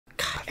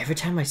Every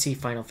time I see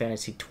Final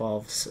Fantasy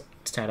XII's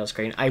title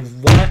screen, I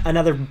want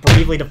another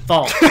Bravely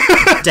Default.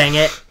 Dang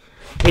it.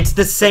 It's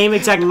the same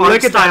exact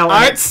art style.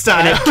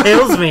 And it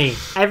kills me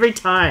every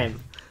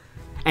time.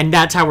 And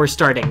that's how we're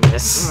starting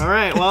this.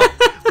 Alright, well,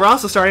 we're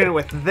also starting it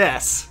with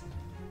this.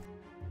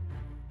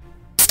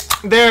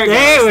 There we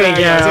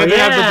go. So they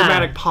have the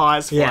dramatic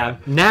pause for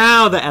it.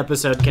 Now the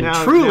episode can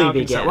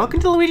truly begin. Welcome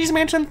to Luigi's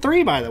Mansion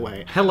 3, by the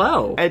way.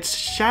 Hello. It's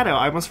Shadow.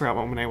 I almost forgot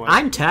what my name was.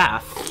 I'm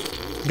Taff.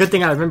 Good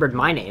thing I remembered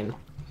my name.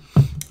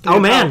 Oh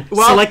man,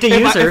 well, select a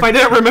user. If I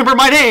didn't remember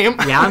my name.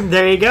 Yeah,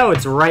 there you go.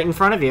 It's right in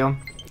front of you.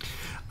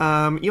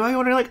 You might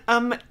wonder, like,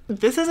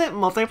 this isn't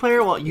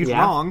multiplayer? Well, you'd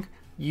wrong.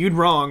 You'd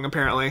wrong,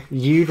 apparently.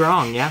 You'd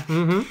wrong, yeah.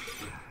 Mm-hmm.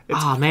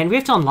 Oh man, we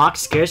have to unlock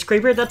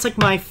Skyscraper? That's like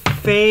my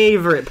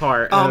favorite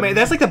part. Oh man,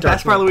 that's like the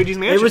best part of Luigi's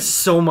Mansion. It was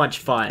so much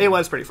fun. It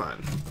was pretty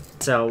fun.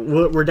 So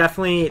we're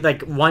definitely,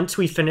 like, once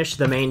we finish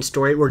the main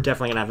story, we're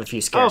definitely gonna have a few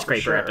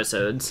Skyscraper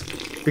episodes.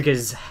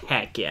 Because,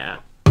 heck yeah.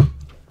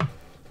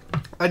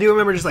 I do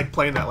remember just, like,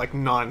 playing that, like,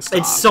 non-stop.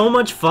 It's so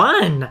much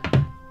fun!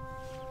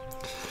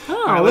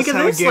 Oh, right, look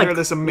at this, like,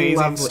 this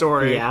amazing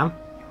story. Yeah.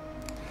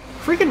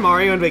 Freaking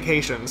Mario on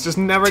Vacations. Just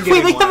never getting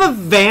Wait, they have a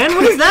van?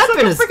 What has that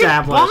been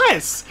established?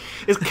 Bus.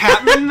 Is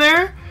Catman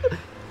there?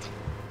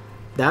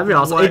 That'd be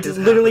awesome. It's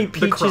literally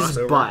Peach's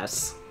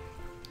bus.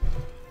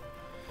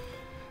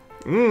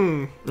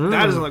 That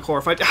doesn't look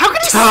horrifying. How can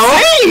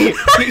you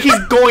say? He's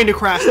going to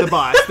crash the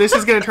bus. This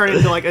is going to turn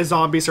into, like, a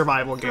zombie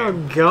survival game. Oh,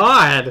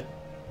 God.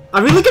 I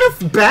mean, look at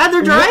how bad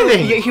they're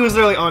driving. Yeah, he was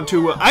literally on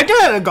two wheels. I've done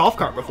that in a golf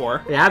cart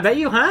before. Yeah, I bet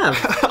you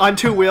have. On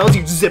two wheels,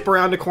 you zip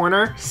around a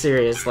corner.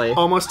 Seriously.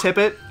 Almost tip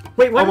it.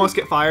 Wait, what? Almost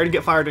get fired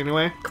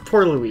anyway.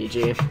 Poor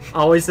Luigi.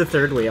 Always the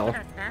third wheel.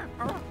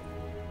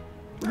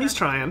 He's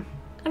trying.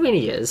 I mean,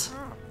 he is.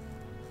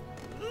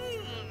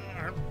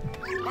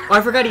 Oh,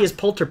 I forgot he is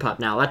Polterpup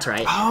now. That's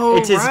right.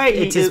 Oh, right.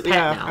 It's his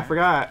pet now. I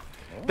forgot.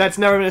 That's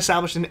never been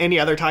established in any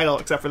other title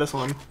except for this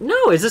one.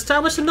 No, it's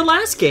established in the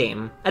last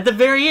game. At the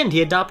very end,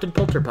 he adopted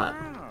Polterpup.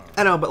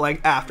 I know, but, like,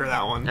 after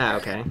that one. Oh,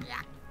 okay.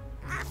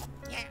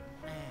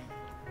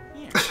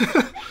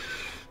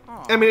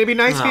 I mean, it'd be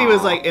nice if he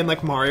was, like, in,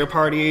 like, Mario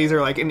parties or,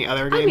 like, any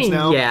other games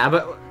now. Yeah,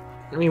 but,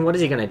 I mean, what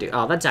is he gonna do?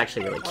 Oh, that's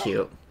actually really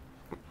cute.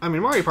 I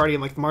mean, Mario Party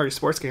and, like, Mario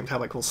sports games have,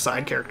 like, little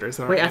side characters.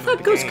 Wait, I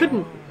thought Ghost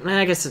couldn't...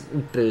 I guess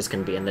Boo's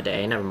can be in the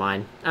day. Never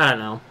mind. I don't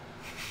know.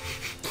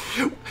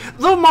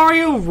 The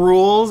Mario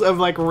rules of,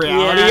 like,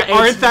 reality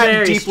aren't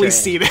that deeply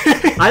seated.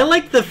 I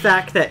like the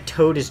fact that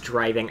Toad is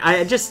driving.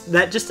 That just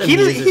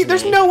amuses me.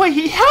 There's no way how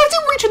is he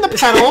reaching the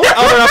pedals?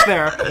 Oh, they're up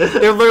there.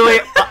 They're literally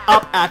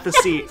up at the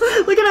seat.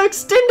 Look at how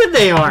extended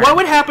they are. What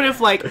would happen if,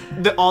 like,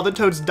 all the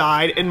Toads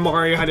died and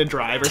Mario had to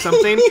drive or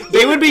something?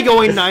 They would be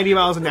going 90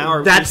 miles an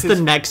hour. That's the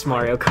next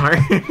Mario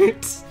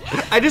Kart.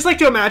 I just like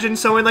to imagine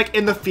someone, like,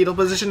 in the fetal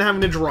position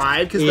having to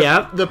drive because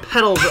the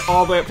pedals are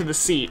all the way up to the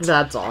seat.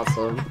 That's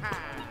awesome.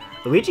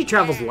 Luigi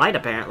travels light,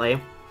 apparently.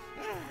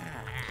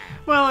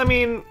 Well, I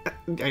mean,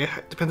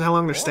 it depends how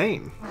long they're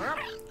staying.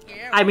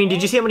 I mean,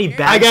 did you see how many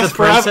bags the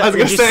princess... I was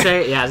gonna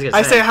say. Yeah, I was gonna say.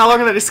 I say, how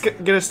long are they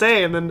gonna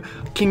stay? And then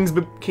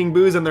King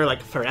Boo's and they're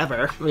like,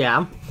 forever.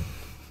 Yeah.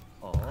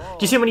 Do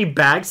you see how many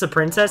bags the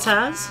princess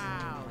has?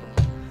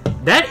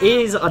 That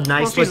is a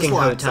nice-looking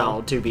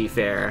hotel, to be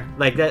fair.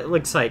 Like, that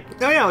looks like...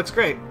 Oh, yeah, it looks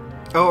great.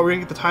 Oh, we're gonna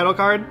get the title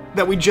card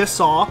that we just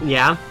saw?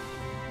 Yeah.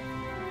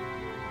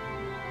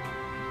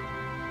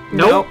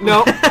 Nope.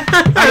 Nope.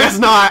 I guess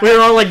not. We were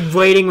all, like,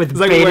 waiting with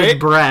bated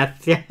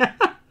breath. Yeah.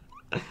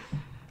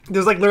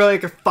 There's, like, literally,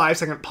 like, a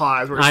 5-second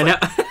pause. Where it's I know.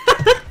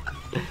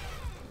 Like...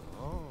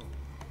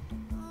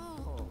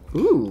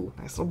 Ooh.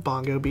 Nice little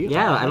bongo beat.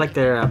 Yeah, I like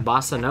their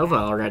bossa nova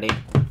already.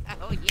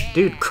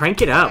 Dude,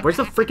 crank it up. Where's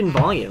the freaking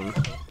volume?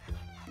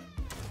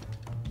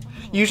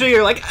 Usually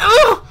you're like,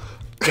 oh!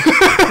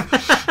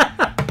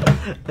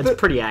 That's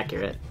pretty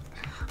accurate.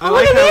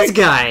 Look at these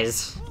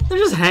guys. They're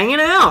just hanging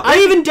out.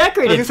 They even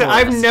decorated for us.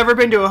 I've never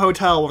been to a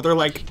hotel where they're,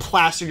 like,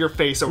 plastered your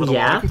face over the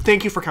wall.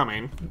 Thank you for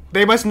coming.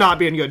 They must not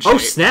be in good shape. Oh,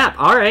 snap.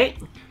 All right.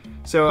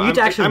 So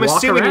I'm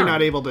assuming you're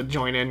not able to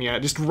join in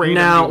yet. Just randomly.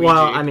 No,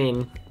 well, I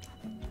mean,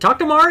 talk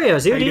to Mario.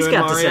 See what he's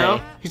got to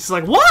say. He's just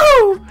like,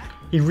 whoa!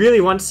 He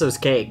really wants those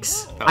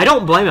cakes. Oh. I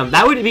don't blame him.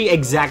 That would be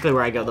exactly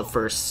where I go the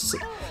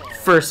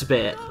first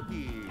bit.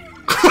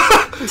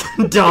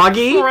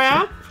 Doggy?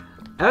 Crap.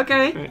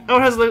 Okay. Oh,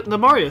 it has the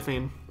Mario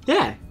theme.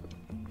 Yeah.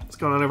 What's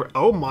going on over?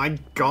 Oh my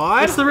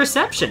god. It's the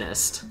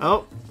receptionist.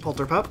 Oh,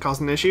 Polterpup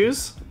causing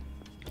issues.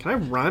 Can I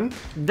run?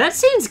 That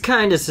seems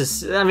kind of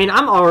I mean, I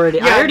already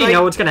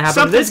know what's going to happen.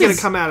 Something's going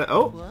to come out of...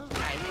 Oh.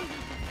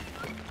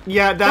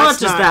 Yeah, that's not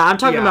just that. I'm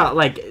talking about,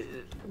 like,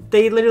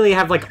 they literally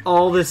have, like,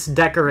 all this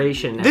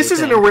decoration. This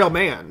isn't a real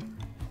man.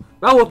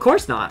 Oh, of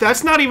course not.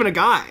 That's not even a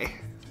guy.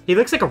 He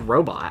looks like a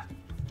robot.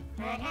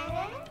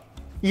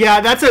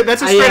 Yeah, that's a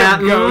straight up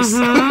ghost.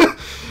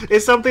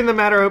 Is something the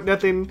matter of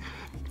nothing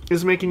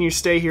is making you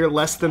stay here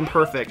less than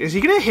perfect? Is he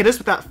gonna hit us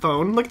with that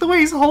phone? Look at the way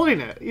he's holding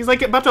it. He's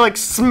like about to like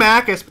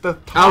smack us with the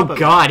top of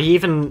god, he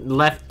even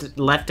left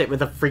it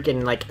with a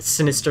freaking like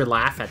sinister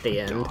laugh at the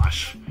end.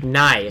 Gosh.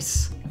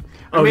 Nice.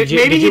 Oh, did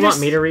you want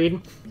me to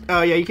read?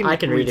 Oh yeah, you can. I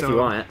can read if you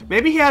want.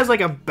 Maybe he has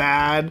like a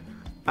bad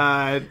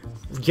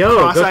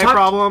cross-eye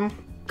problem.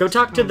 Go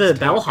talk to the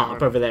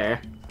bellhop over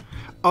there.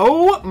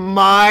 Oh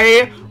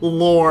my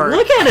lord!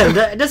 Look at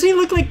him. Doesn't he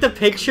look like the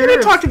picture? I'm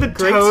gonna talk to the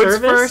great toads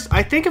service? first.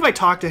 I think if I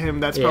talk to him,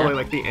 that's probably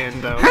like the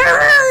end though.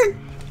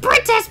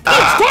 Princess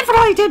Peach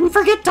definitely didn't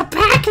forget to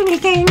pack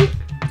anything.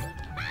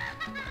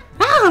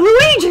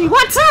 Oh, Luigi,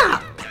 what's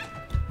up?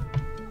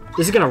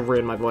 This is gonna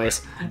ruin my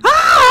voice.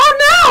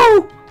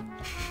 Oh no!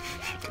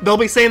 They'll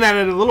be saying that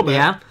in a little bit.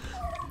 Yeah.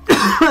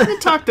 I'm gonna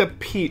talk to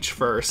Peach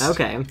first.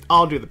 Okay.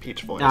 I'll do the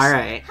Peach voice. All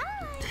right.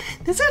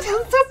 This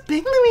hotel's so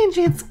big,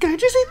 Luigi. It's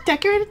gorgeously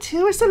decorated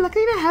too. We're so lucky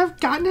to have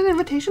gotten an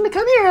invitation to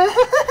come here.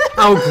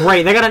 Oh,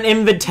 great. They got an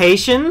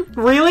invitation?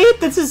 Really?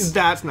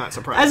 That's not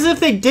surprising. As if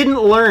they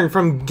didn't learn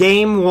from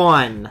game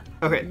 1.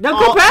 Okay. Now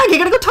go back. You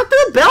gotta go talk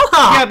to the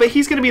bellhop. Yeah, but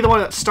he's gonna be the one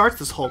that starts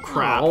this whole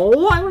crap.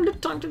 Oh, I want to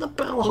talk to the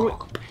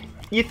bellhop.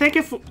 You think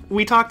if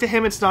we talk to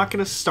him, it's not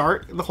gonna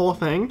start the whole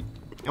thing?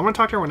 I want to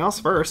talk to everyone else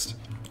first.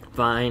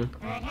 Fine.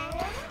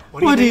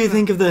 What do you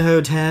think of the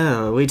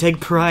hotel? We take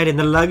pride in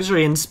the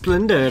luxury and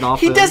splendor it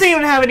offers. He doesn't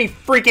even have any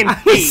freaking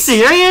Are you feet.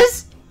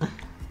 serious?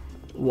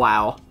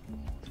 Wow.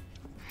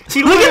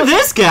 Look at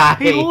this guy!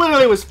 He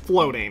literally was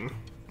floating.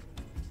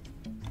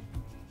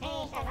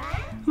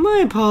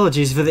 My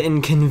apologies for the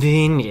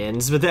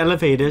inconvenience, but the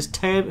elevator is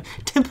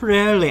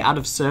temporarily out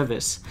of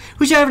service.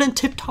 We shall have it in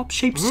tip-top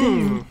shape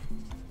soon.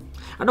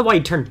 I don't know why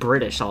you turned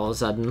British all of a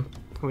sudden.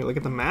 Can we look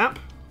at the map?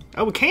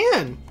 Oh, we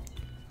can!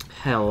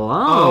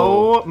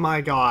 Hello. Oh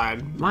my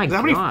god. My Is that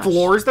how many gosh.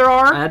 floors there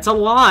are? That's a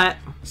lot.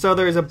 So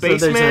there's a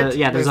basement.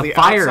 There's a the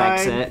fire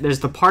outside, exit. There's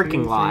the parking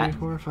 2, 3, lot.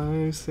 4,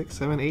 5, 6,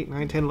 7, 8,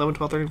 9, 10, 11,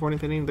 12, 13, 14,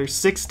 15. There's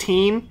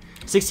 16.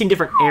 16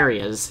 different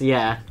areas,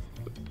 yeah.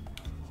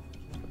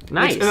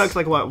 Nice. It looks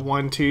like what?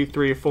 1, 2,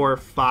 3, 4,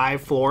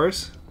 5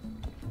 floors?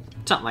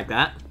 Something like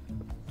that.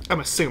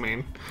 I'm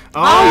assuming.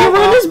 Oh, you're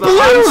one of his I'm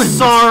balloons!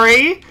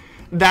 sorry!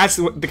 That's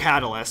the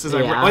catalyst.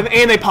 Yeah.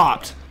 And they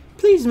popped.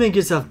 Please make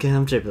yourself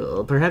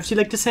comfortable. Perhaps you'd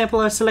like to sample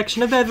our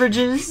selection of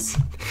beverages?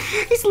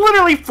 He's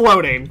literally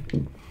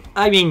floating.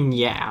 I mean,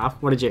 yeah.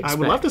 What did you expect? I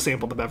would love to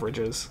sample the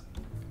beverages.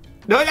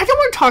 No, I don't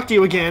want to talk to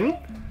you again.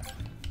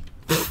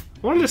 I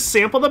wanted to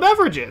sample the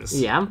beverages.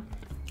 Yeah.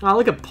 Oh,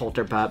 look at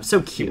Polterpup.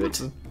 So cute.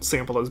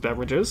 Sample those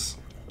beverages.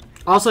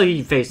 Also,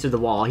 he faced through the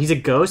wall. He's a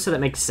ghost, so that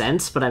makes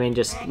sense, but I mean,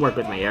 just work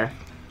with me here.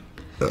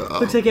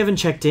 Looks like you haven't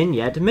checked in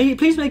yet.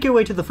 Please make your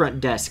way to the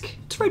front desk.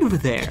 It's right over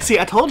there. See,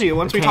 I told you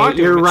once we Okay, talked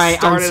to him. you're it right. I'm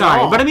started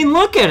sorry, all. but I mean,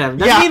 look at him.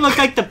 Doesn't Yeah. he look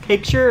like the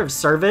picture of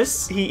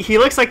service? He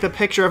looks like the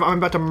picture of I'm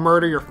about to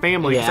murder your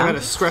family because Yeah. I had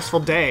a stressful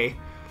day.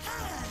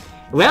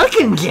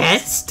 Welcome,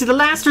 guests, to the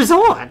last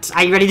resort.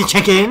 Are you ready to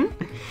check in?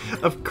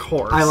 Of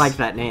course. I like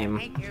that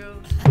name.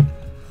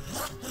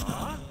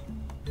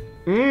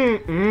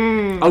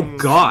 Mm-mm. Oh,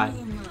 God.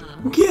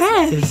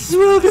 Yes,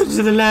 welcome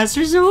to the last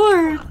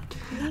resort.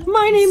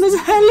 My name is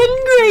Helen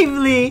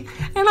Gravely,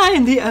 and I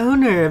am the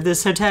owner of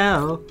this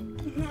hotel.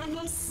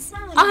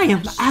 I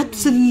am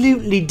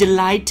absolutely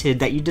delighted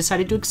that you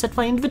decided to accept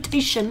my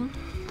invitation.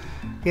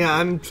 Yeah,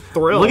 I'm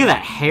thrilled. Look at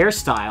that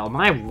hairstyle,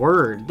 my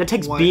word. That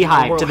takes What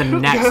Beehive in to the the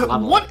world? next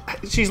level. What?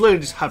 She's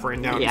literally just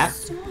hovering down. Yeah.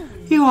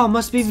 You all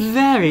must be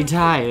very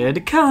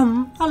tired.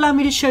 Come, allow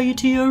me to show you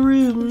to your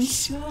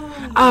rooms.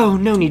 Oh,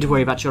 no need to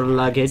worry about your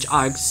luggage.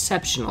 Our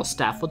exceptional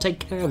staff will take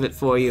care of it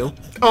for you.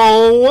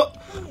 Oh,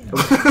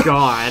 Oh,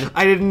 God.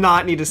 I did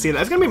not need to see that.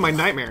 That's gonna be my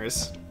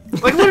nightmares.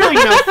 Like literally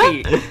no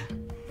feet.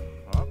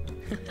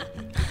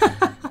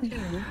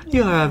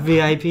 You're our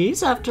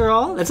VIPs, after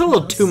all. That's a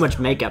little too much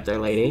makeup there,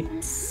 lady.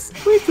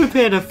 We've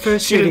prepared a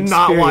first-rate She did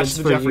not watch experience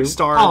the for Jeffree you.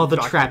 Star All the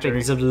documentary.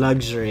 trappings of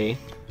luxury.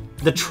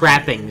 The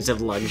trappings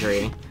of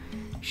luxury.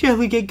 Shall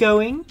we get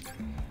going?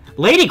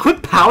 Lady,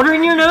 quit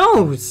powdering your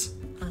nose!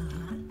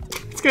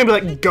 It's gonna be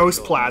like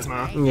ghost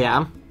plasma.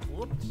 Yeah.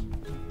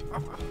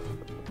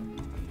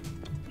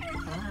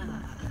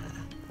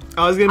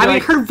 I was gonna be I mean,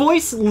 like, her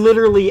voice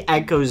literally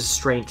echoes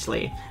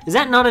strangely. Is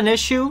that not an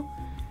issue?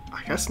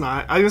 I guess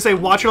not. I was gonna say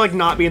watch her like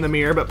not be in the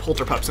mirror, but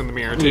Polterpup's in the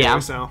mirror too. Yeah.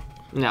 So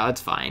No,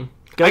 it's fine.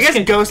 I guess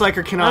can- ghosts like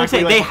her cannot say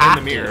be they like have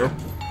in the mirror to.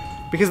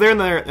 because they're in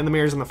the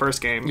mirrors in the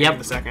first game. Yep. And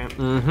the second.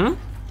 Mm-hmm.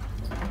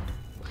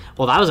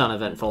 Well, that was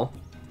uneventful.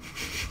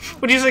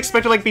 Would you just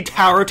expect to like be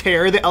tower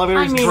terror? The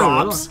elevator just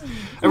drops.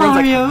 Everyone's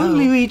Mario, like, oh.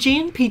 Luigi,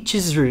 and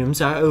Peach's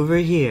rooms are over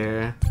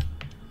here.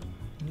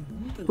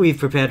 We've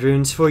prepared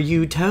rooms for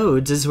you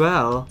toads as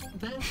well.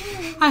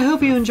 I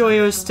hope you enjoy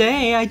your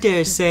stay. I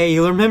dare say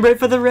you'll remember it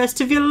for the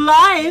rest of your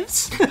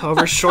lives.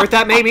 However short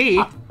that may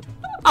be.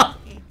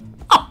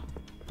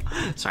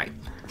 Sorry.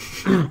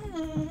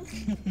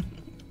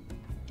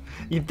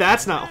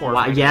 That's not Wow,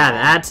 horrifying. yeah,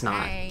 that's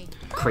not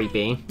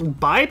creepy.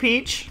 Bye,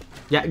 Peach.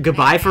 Yeah,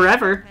 goodbye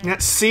forever. Yeah,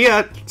 see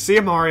ya,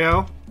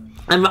 Mario.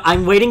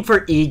 I'm waiting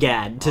for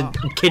EGAD to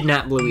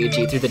kidnap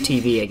Luigi through the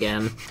TV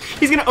again.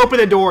 He's gonna open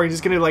the door and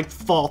he's gonna like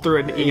fall through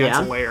it into Egan's Yeah.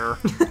 lair.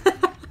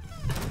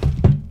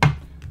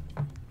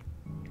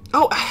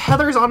 Oh,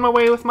 Heather's on my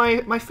way with my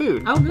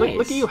food. Oh, nice.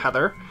 Look at you,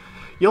 Heather.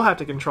 You'll have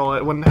to control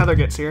it when Heather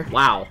gets here.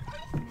 Wow.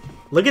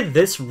 Look at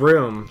this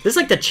room. This is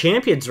like the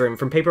champion's room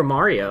from Paper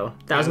Mario.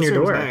 Thousand Year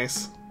Door.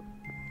 Nice.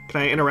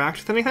 Can I interact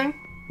with anything?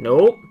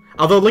 Nope.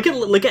 Although look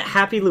at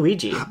Happy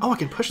Luigi. Oh, I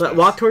can push this.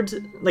 Walk towards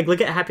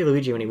look at Happy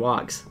Luigi when he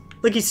walks.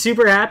 Look, he's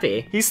super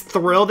happy. He's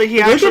thrilled that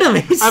he actually. Look at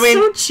him. He's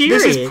so cheery.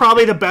 This is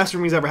probably the best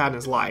room he's ever had in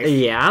his life.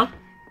 Yeah.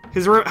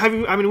 His room.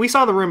 We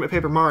saw the room at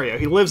Paper Mario.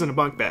 He lives in a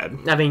bunk bed.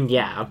 I mean,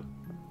 yeah.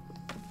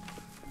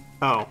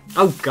 Oh.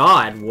 Oh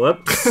God!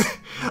 Whoops.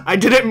 I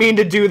didn't mean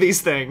to do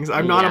these things.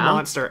 I'm not a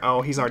monster.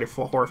 Oh, he's already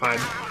horrified.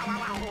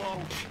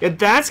 Yeah,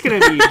 that's gonna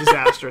be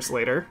disastrous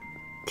later.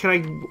 Can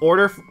I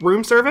order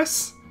room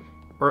service?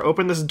 Or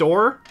open this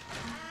door?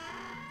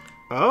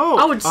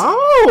 Oh, it's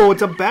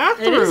a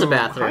bathroom. It is a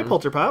bathroom. Hi,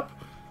 Polterpup.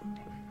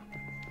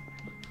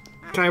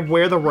 Can I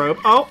wear the robe?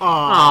 Oh,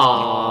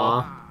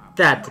 aww.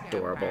 That's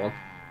adorable.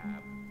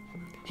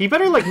 He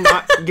better like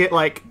not get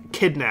like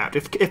kidnapped.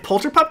 If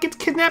Polterpup gets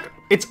kidnapped,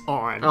 it's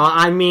on.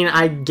 I mean,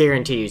 I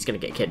guarantee you he's gonna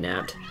get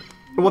kidnapped.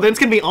 Well, then it's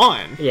gonna be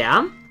on.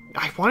 Yeah.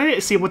 I wanted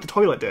to see what the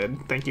toilet did.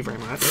 Thank you very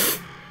much.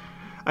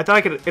 I thought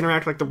I could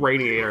interact like the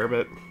radiator,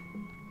 but.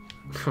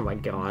 Oh my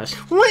gosh.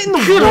 What in the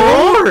Good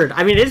world? Lord!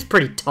 I mean, it is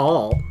pretty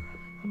tall.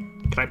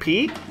 Can I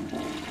pee?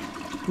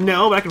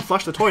 No, but I can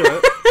flush the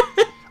toilet.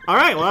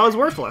 Alright, well, that was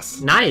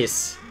worthless.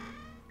 Nice.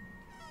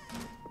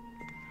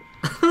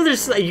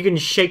 There's you can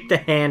shake the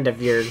hand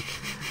of your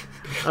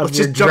Let's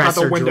just jump out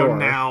the window drawer.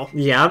 now.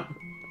 Yep.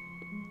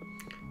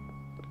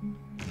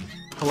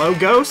 Hello,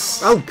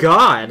 ghosts? Oh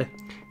God.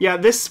 Yeah,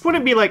 this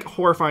wouldn't be like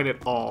horrifying at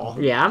all.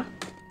 Yeah.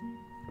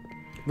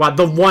 What,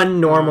 the one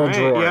normal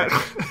drawer?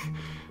 Yeah.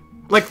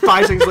 Like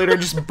 5 seconds later, it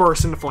just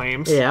bursts into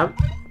flames. Yeah.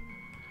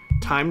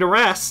 Time to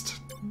rest.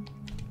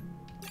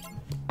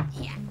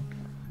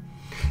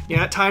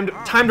 Yeah, time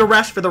to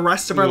rest for the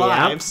rest of our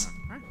lives.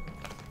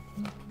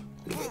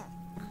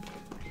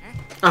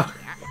 Oh,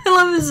 I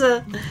love his.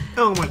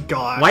 Oh my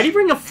god. Why do you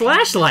bring a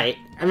flashlight?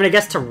 I mean, I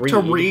guess to read. To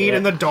read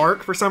in the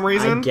dark for some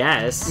reason. I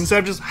guess. Instead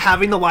of just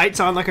having the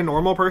lights on like a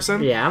normal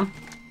person. Yeah.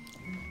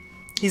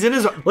 He's in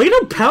his. Look at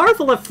how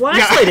powerful that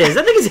flashlight is.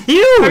 That thing is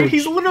huge. I mean,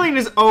 he's literally in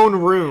his own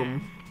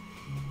room.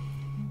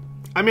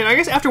 I mean, I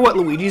guess after what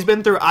Luigi's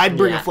been through, I'd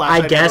bring a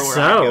flashlight. I guess everywhere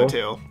so. I go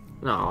to.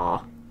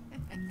 Aww.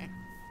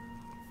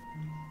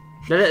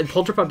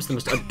 Polterpup's the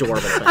most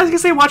adorable thing. I was gonna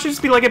say, watch it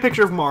just be like a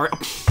picture of Mario.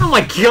 Oh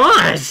my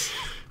gosh!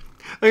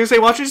 I was gonna say,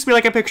 watch it just be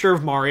like a picture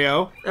of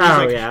Mario. Oh,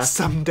 like, yeah.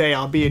 Someday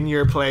I'll be in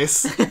your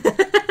place.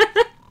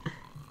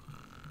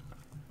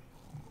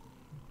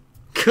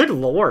 Good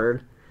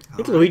lord. I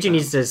think Luigi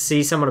needs to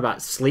see someone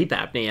about sleep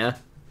apnea.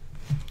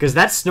 Because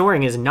that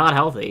snoring is not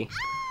healthy.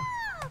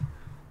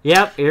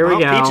 Yep, here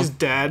we go. Peach is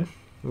dead.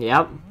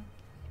 Yep.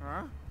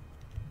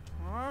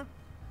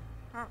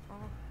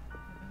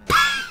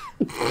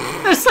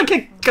 There's like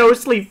a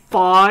ghostly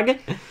fog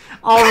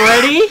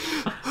already.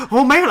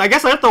 Oh man, I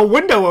guess I left the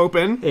window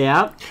open.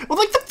 Yeah. Well,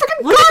 like the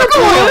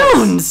freaking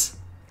balloons!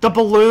 The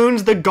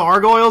balloons, the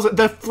gargoyles,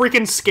 the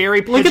freaking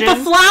scary pigeon. Look at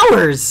the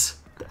flowers!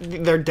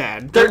 They're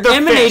dead. They're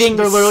emanating fish.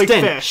 They're literally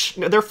stench. fish.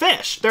 No, they're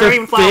fish. They're They're not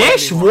even flowers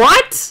fish? anymore.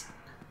 What?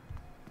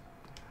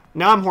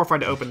 Now I'm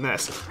horrified to open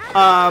this.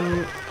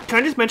 Can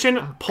I just mention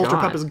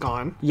Polterpup God. is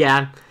gone?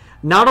 Yeah.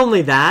 Not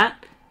only that,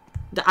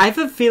 I have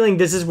a feeling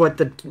this is what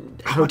the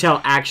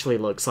hotel actually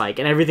looks like,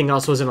 and everything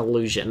else was an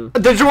illusion.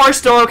 The drawer's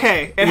still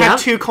okay. It had Yep.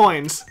 2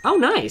 coins. Oh,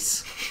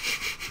 nice.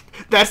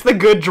 That's the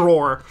good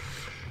drawer.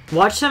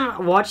 Watch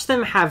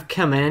them have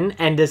come in,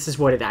 and this is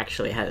what it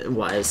actually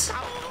was.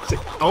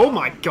 Oh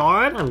my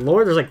god. Oh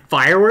lord, there's like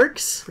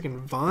fireworks.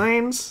 Freaking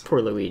vines.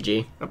 Poor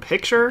Luigi. A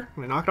picture.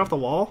 Can I knock it off the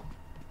wall?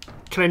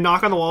 Can I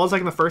knock on the walls like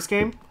in the first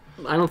game?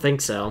 I don't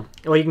think so.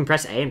 Well, you can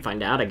press A and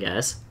find out, I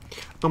guess.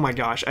 Oh my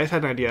gosh, I just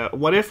had an idea.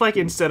 What if, like,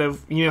 instead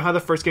of, you know how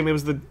the first game it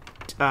was the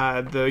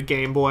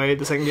Game Boy,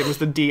 the second game was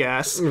the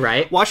DS?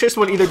 Right. Watch this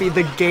one either be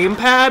the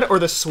gamepad or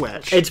the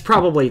Switch. It's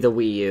probably the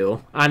Wii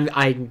U.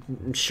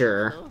 I'm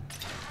sure.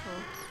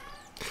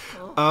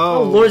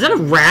 Oh lord, is that a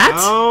rat?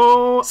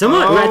 Oh,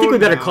 I think we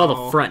better no. call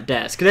the front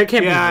desk. There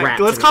can't be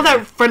rats. Let's call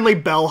that friendly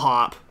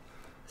bellhop.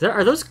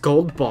 Are those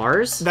gold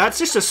bars? That's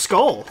just a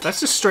skull.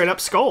 That's just straight up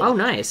skull. Oh,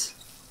 nice.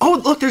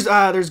 Oh, look,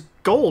 there's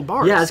gold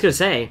bars. Yeah, I was gonna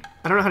say.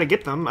 I don't know how to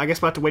get them. I guess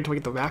we'll have to wait till we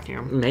get the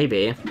vacuum.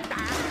 Maybe.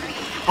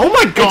 Oh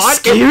my god!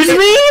 Excuse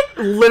me?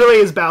 Literally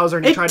is Bowser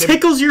and It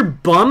tickles your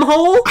bum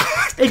hole?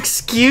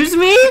 Excuse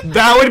me?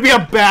 That would be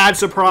a bad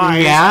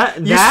surprise. Yeah,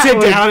 you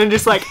sit down and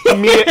just like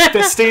immediate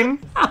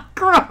fisting. Oh,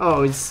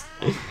 gross.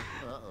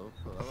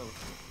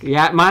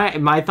 Yeah,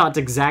 my thoughts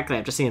exactly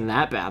after seeing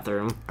that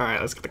bathroom. Alright,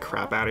 let's get the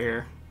crap out of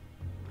here.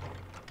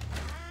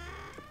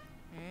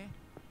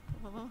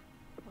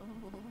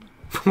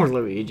 Poor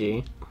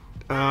Luigi.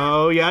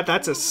 Oh, yeah,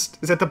 is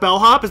that the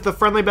bellhop? Is the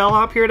friendly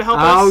bellhop here to help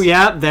us? Oh,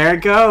 yeah, there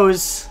it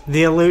goes.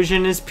 The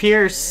illusion is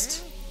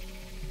pierced.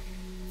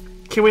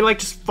 Can we, like,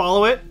 just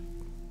follow it?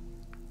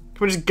 Can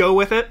we just go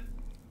with it?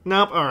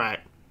 Nope, alright.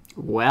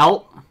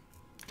 Well,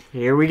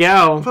 here we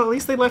go. Well, at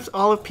least they left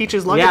all of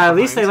Peach's luggage Yeah, at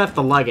least they behind. left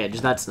the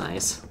luggage. That's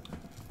nice.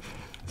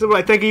 This is what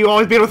I think of you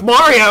always being with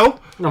Mario!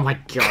 Oh my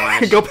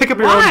gosh. Go pick up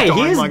your own Why? darn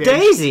He is luggage.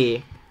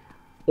 Daisy.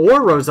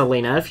 Or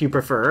Rosalina, if you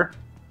prefer.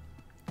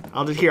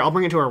 I'll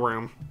bring it to our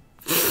room.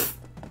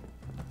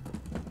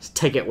 Just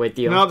take it with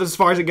you. No, that's as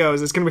far as it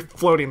goes. It's gonna be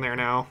floating there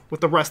now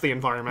with the rest of the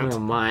environment. Oh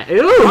my!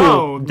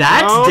 Ooh,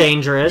 that's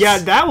dangerous. Yeah,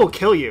 that will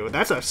kill you.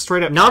 That's a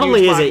straight up. Not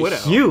only is it Widow.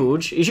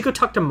 huge, you should go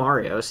talk to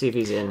Mario, see if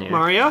he's in here.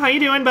 Mario, how you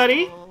doing,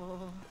 buddy?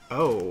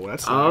 Oh,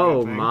 that's.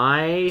 Oh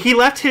my! He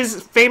left his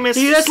famous.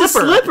 He left his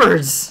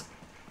slippers.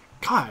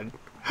 God,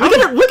 look at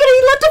it! Look at it!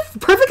 He left a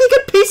perfectly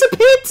good piece of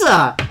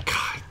pizza.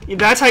 God,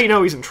 that's how you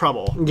know he's in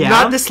trouble. Yeah.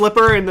 Not the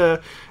slipper and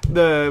the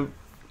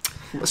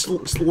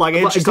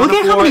luggage. Look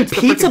at how many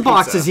pizza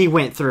boxes he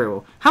went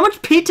through. How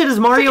much pizza does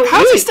Mario eat?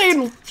 How does he stay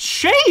in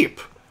shape?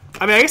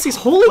 I mean, I guess he's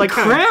Holy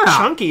kind of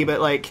chunky, but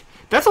like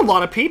that's a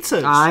lot of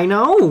pizzas. I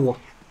know.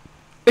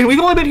 And we've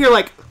only been here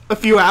like a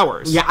few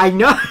hours. Yeah, I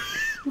know.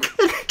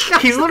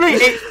 He's literally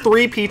ate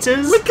 3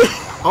 pizzas.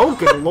 Oh,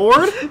 good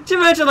lord. Could you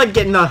imagine, like,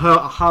 getting the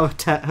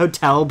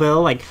hotel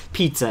bill? Like,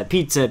 pizza,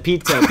 pizza,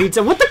 pizza,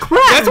 pizza. What the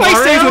crap, That's why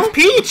Mario? he stays with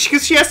Peach,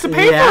 because she has to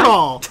pay for it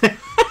all.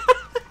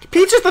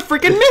 Peach is the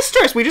freaking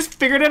mistress. We just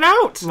figured it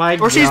out. My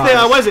or she's the,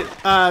 gosh. what is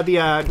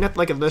it? Not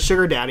like the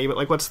sugar daddy, but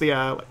like, what's the,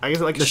 I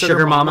guess like The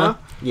sugar mama?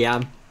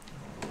 Yeah.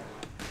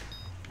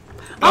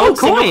 Oh,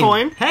 coin.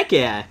 coin. Heck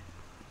yeah.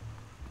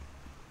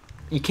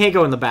 You can't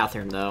go in the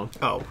bathroom, though.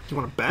 Oh, you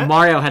want to bet?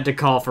 Mario had to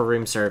call for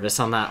room service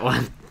on that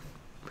one.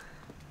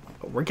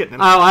 Oh, we're getting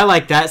him. Oh, I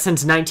like that.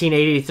 Since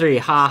 1983.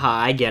 Haha,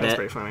 I get That's it.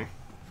 pretty funny.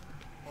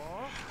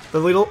 The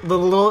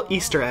little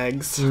Easter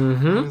eggs.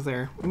 Mm-hmm. What is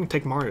there? I'm gonna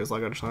take Mario's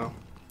luggage now.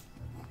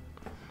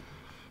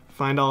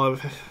 Find all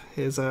of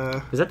his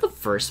Is that the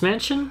first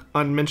mansion?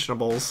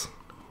 unmentionables.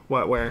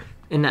 What? Where?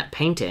 In that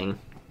painting.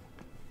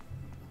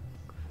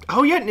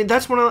 Oh yeah,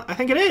 that's one of. I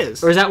think it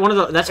is. Or is that one of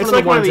the... That's It's one of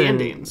like the one of ones the in...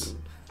 endings,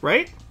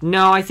 right?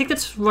 No, I think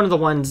that's one of the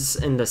ones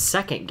in the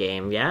second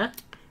game, yeah?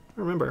 I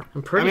remember.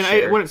 I'm pretty I mean, sure.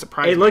 it wouldn't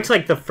surprise me. It looks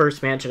like the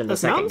first mansion in the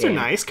Those second mountains game. are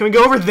nice. Can we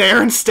go over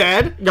there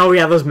instead? Oh,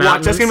 yeah, those mountains.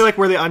 Watch, that's gonna be like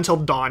where the Until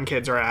Dawn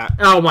kids are at.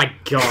 Oh, my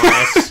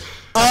gosh.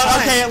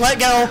 Okay, let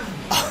go.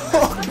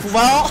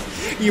 Well,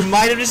 you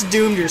might have just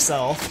doomed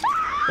yourself.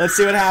 Let's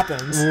see what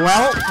happens.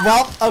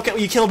 Well, okay,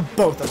 you killed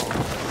both of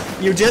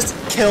them. You just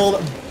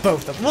killed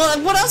both of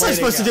them. What else am I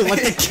supposed to do?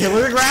 Like the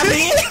killer grab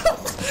me?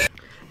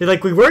 You're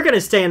like, we were going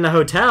to stay in the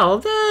hotel,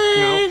 but...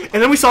 No.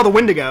 And then we saw the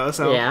Wendigo,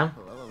 so... Yeah.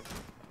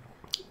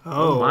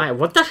 Oh. My,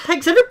 what the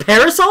heck's under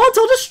Parasol? It's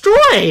all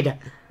destroyed!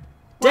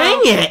 Dang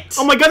it!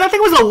 Oh my god, that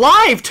thing was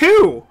alive,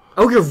 too!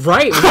 Oh, you're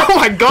right. Oh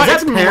my god,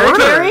 it's murdered!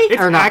 Paracary?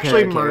 It's Or not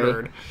actually Paracary?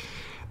 murdered.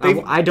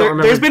 I don't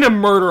remember. There's been a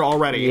murder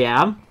already.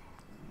 Yeah.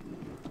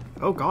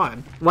 Oh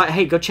god. What?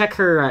 Hey, go check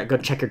her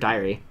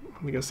diary.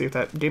 Let me go see if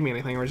that gave me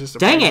anything, or is just a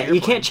Dang private it,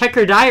 you can't check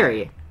her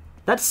diary.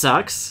 That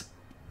sucks.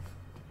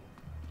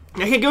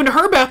 I can't go into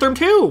her bathroom,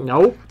 too!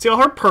 Nope. See all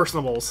her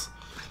personables.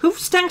 Who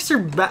stacks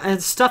her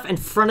stuff in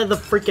front of the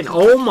freaking...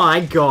 Oh my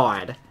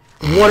god.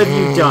 What have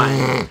you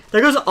done?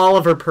 There goes all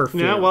of her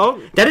perfume. Yeah, well...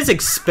 That is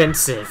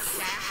expensive.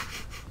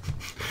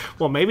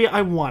 Well, maybe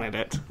I wanted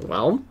it.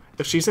 Well...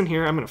 If she's in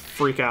here, I'm gonna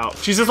freak out.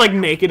 She's just, like,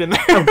 naked in there.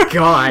 Oh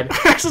god.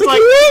 It's just like...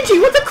 Luigi,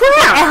 what the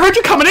crap? I heard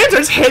you coming in, so I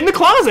just hid in the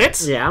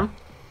closets! Yeah.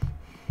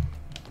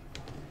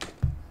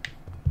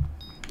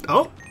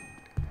 Oh.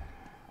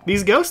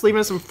 These ghosts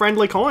leaving us some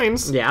friendly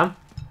coins. Yeah.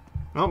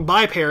 Well,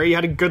 bye, Perry. You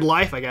had a good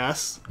life, I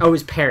guess. Oh, it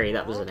was Perry.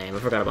 That was the name. I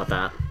forgot about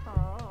that.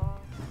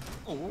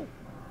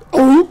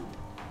 Oh!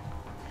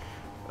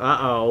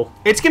 Uh-oh.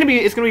 It's gonna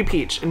be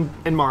Peach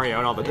and Mario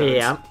and all the toads.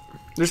 Yeah.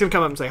 They're just gonna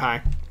come up and say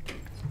hi.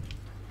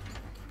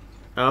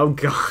 Oh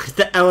god.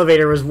 The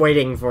elevator was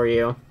waiting for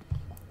you.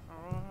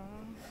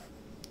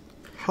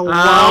 Hello?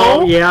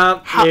 Oh,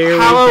 yep. Here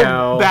Hello, we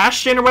go.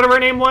 Bastion, or whatever her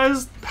name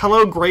was.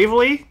 Hello,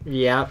 Gravely?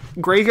 Yep.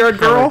 Graveyard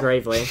Hello, Girl?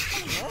 Gravely.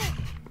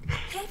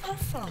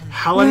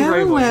 Helen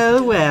Gravely.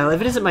 Well,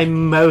 if it isn't my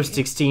most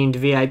esteemed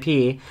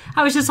VIP,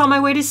 I was just on my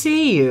way to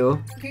see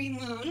you.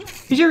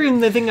 You're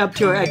living up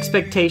to our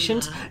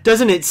expectations.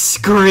 Doesn't it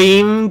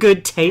scream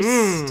good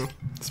taste?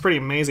 It's pretty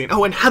amazing.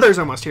 Oh, and Heather's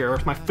almost here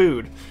with my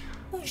food.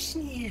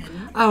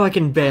 Oh, I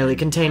can barely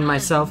contain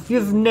myself. You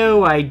have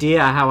no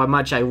idea how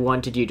much I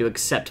wanted you to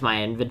accept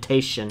my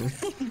invitation.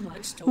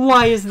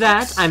 Why is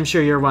that? I'm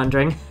sure you're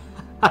wondering.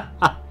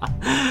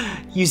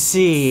 You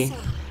see,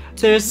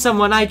 there's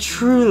someone I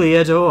truly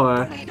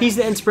adore. He's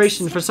the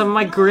inspiration for some of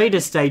my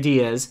greatest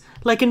ideas,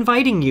 like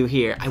inviting you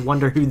here. I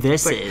wonder who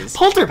this is.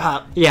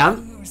 Polterpup. Yeah.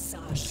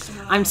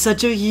 I'm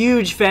such a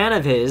huge fan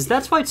of his.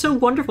 That's why it's so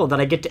wonderful that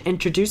I get to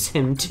introduce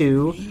him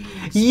to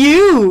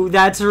you.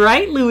 That's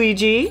right,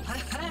 Luigi.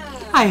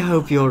 I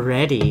hope you're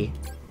ready.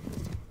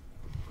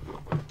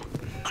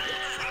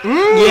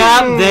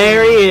 Yep,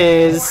 there he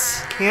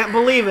is. Can't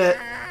believe it.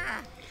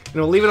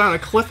 And we'll leave it on a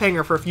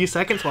cliffhanger for a few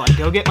seconds while I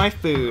go get my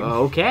food.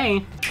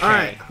 Okay. All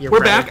right, you're we're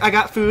ready. back. I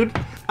got food.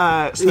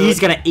 So He's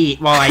gonna eat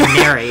while I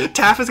narrate.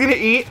 Taff is gonna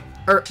eat.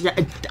 Or Yeah,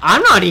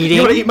 I'm not eating.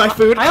 you wanna eat my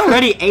food? I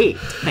already ate.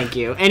 Thank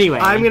you. Anyway.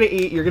 I'm gonna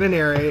eat. You're gonna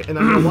narrate, and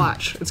I'm gonna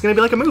watch. It's gonna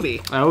be like a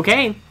movie.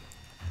 Okay.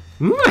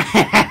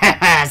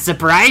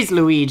 Surprise,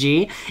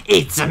 Luigi.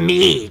 It's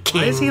me,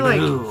 King Why is he like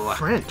Boo.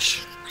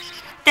 French?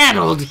 That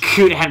old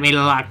coot had me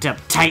locked up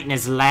tight in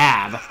his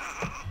lab.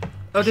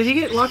 Oh, did he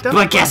get locked up?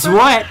 But guess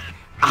what?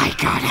 I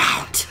got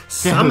out. The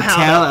Somehow.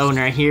 hotel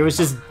owner here was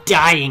just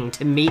dying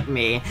to meet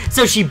me,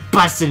 so she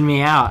busted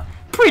me out.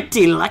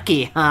 Pretty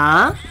lucky,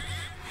 huh?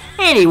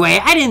 Anyway,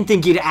 I didn't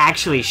think you'd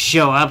actually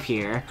show up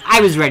here. I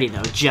was ready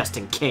though, just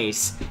in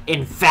case.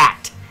 In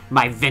fact,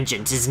 my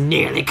vengeance is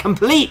nearly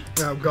complete.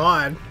 Oh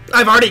god.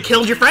 I've already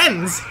killed your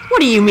friends!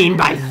 What do you mean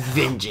by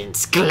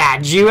vengeance?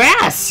 Glad you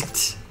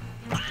asked.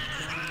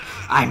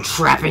 I'm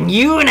trapping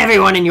you and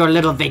everyone in your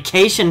little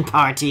vacation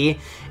party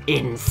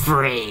in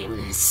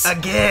frames.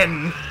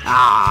 Again!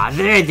 Ah,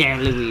 there,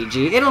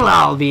 Luigi. It'll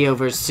all be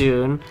over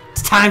soon.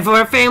 It's time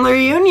for a family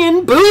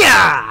reunion.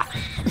 Booyah!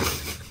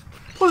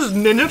 What is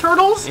this, Ninja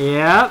Turtles?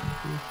 Yep.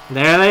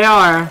 There they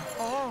are.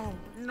 Oh,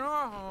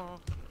 no.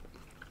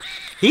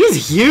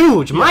 He's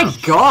huge. My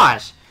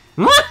gosh.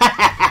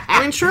 I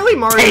mean, surely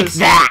Mario Take is...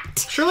 that.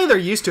 Surely they're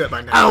used to it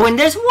by now. Oh, and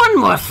there's one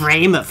more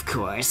frame, of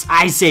course.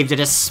 I saved it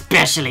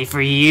especially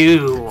for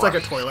you. It's like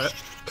a toilet.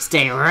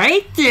 Stay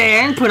right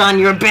there and put on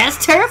your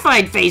best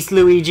terrified face,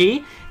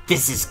 Luigi.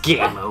 This is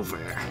game over.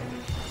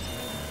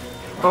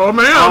 Oh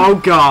man! Oh,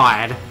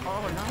 God.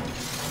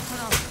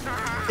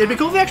 It'd be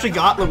cool if they actually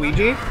got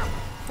Luigi,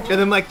 and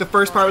then like the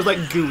first part was like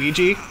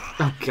Gooigi.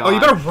 Oh, God. Oh, you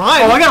better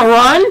run! Oh, I gotta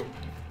run?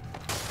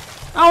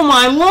 Oh,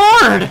 my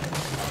Lord.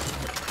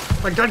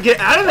 My god, get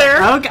out of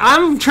there! Okay,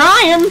 I'm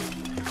trying.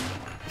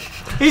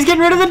 He's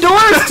getting rid of the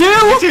doors,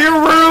 too. To your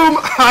room!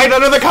 Hide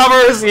under the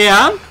covers!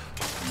 Yeah.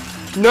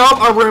 Nope,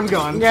 our room's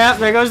gone. Yeah,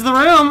 there goes the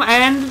room,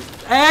 and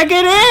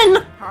get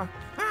in. Oh,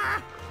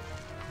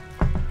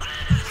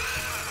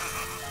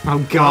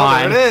 Oh,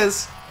 God. there it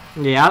is.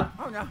 Yep.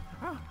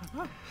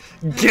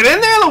 Get in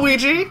there,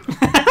 Luigi!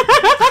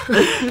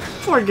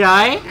 Poor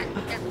guy.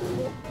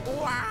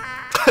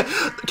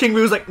 King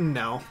Boo's like,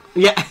 no.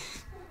 Yeah.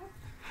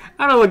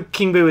 I don't know what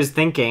King Boo is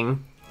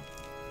thinking.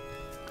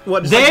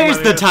 What? There's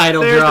the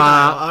title There's the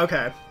drop. title.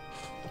 Okay.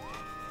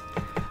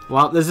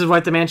 Well, this is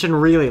what the mansion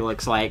really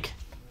looks like.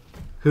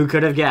 Who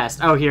could have guessed?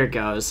 Oh, here it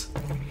goes.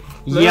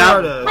 There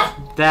it Yep.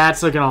 is.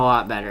 That's looking a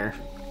lot better.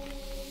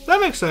 That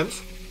makes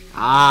sense.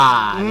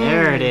 Ah,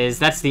 there it is.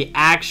 That's the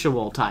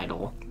actual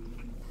title.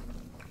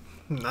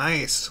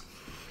 Nice.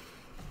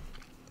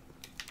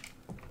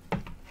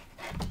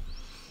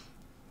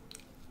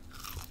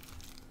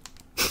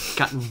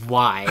 God,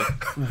 why?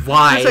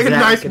 Why It's is like a that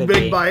nice gonna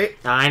big be? bite.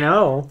 I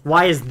know.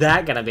 Why is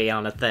that gonna be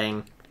on a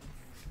thing?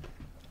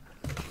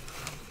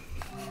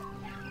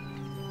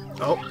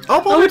 Oh, it's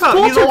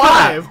Polterpup, he's Polterpup.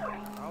 alive.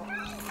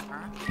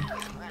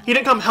 He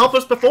didn't come help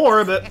us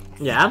before, but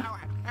Yeah.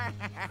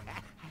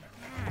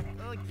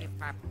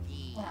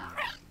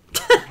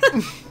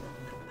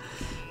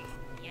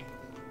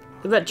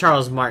 I bet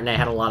Charles Martinet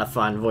had a lot of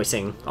fun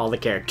voicing all the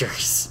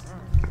characters.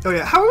 oh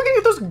yeah, how are we gonna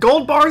get those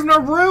gold bars in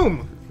our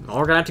room? Oh,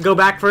 we're gonna have to go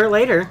back for it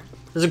later.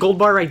 There's a gold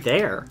bar right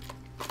there.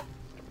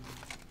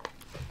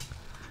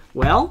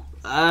 Well,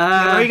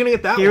 how are you gonna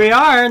get that here one? we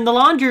are in the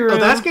laundry room. Oh,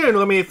 that's gonna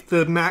annoy me if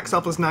the max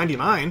up was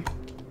 99.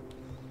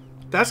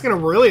 That's gonna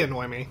really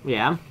annoy me.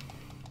 Yeah.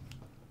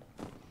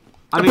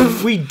 I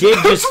mean, we did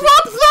just...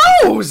 Drop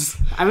those!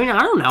 I mean, I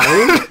don't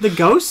know. The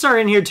ghosts are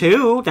in here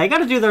too. They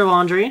gotta do their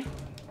laundry.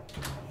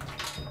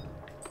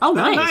 Oh,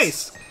 nice.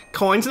 Nice.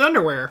 Coins and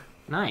underwear.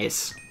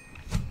 Nice.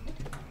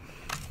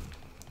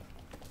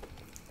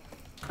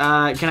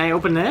 Can I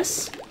open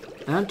this?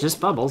 Just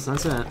bubbles,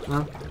 that's it.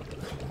 Well,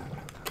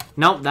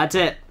 nope, that's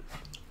it.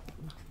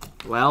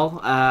 Well,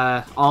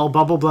 all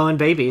bubble-blowing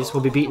babies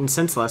will be beaten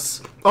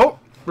senseless. Oh,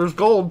 there's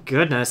gold.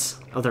 Goodness.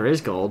 Oh, there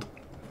is gold.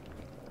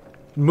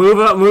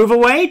 Move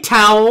away,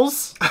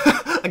 towels!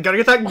 I gotta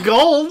get that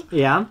gold.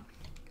 Yeah.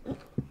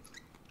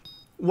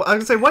 Well, I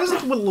was gonna say, what is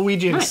it with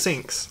Luigi and Nice.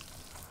 sinks?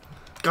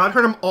 God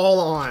heard them all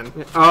on.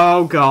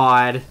 Oh,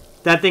 God.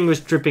 That thing was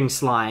dripping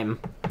slime.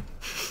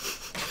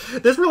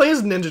 This really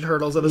is Ninja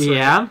Turtles at this rate.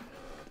 Yeah.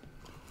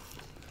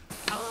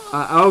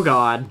 Oh,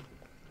 God.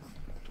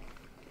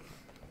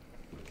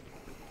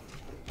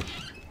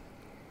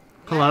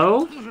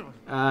 Hello?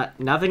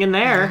 Nothing in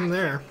there. In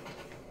there.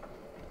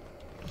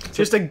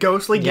 Just a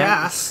ghostly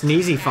gas.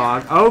 Sneezy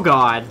fog. Oh,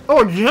 God.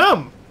 Oh, a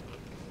gem!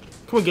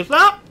 Can we get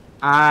that?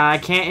 I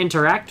can't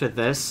interact with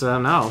this,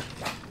 so no.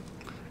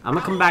 I'm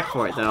gonna come back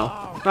for it, though.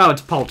 Oh,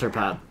 it's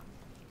Polterpup.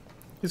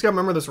 He's gotta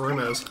remember this room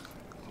is.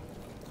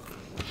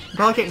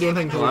 Probably can't do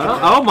anything until we,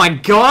 Oh, my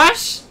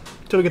gosh!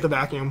 till we get the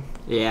vacuum.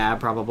 Yeah,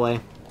 probably.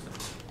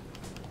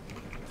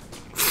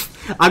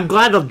 I'm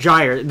glad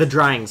the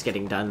drying's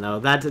getting done, though.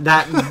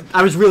 That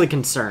I was really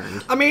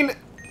concerned. I mean,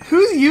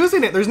 who's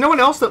using it? There's no one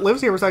else that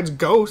lives here besides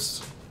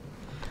ghosts.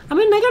 I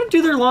mean, they gotta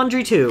do their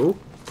laundry, too.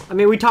 I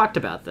mean, we talked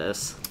about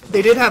this.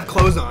 They did have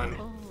clothes on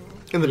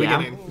in the Yeah,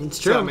 beginning. it's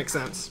So true. that makes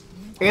sense.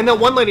 And that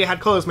one lady had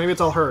clothes. Maybe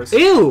it's all hers.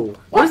 Ew!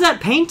 What is that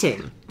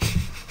painting?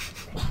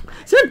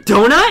 Is it a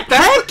donut?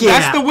 Heck yeah!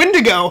 That's the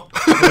Wendigo.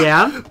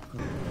 Yeah.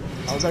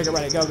 Oh, go get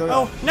ready. Go, go, go.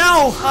 Oh,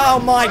 no!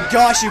 Oh my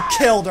gosh, you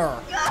killed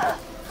her!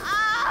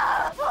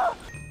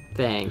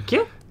 Thank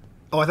you.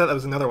 Oh, I thought that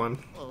was another one.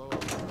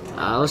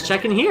 Let's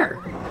check in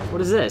here.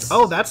 What is this?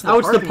 Oh, that's the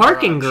it's the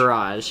parking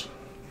garage.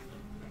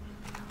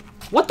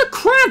 What the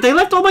crap? They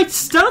left all my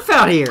stuff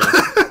out here.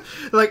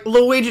 Like,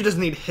 Luigi doesn't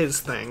need his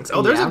things.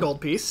 Oh, there's a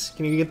gold piece.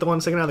 Can you get the one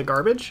sticking out of the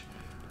garbage?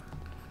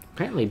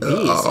 Apparently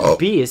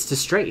B is to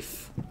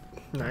strafe.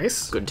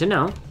 Nice. Good to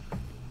know.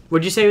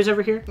 What'd you say was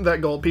over here?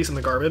 That gold piece in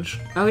the garbage.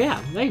 Oh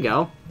yeah, there you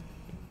go.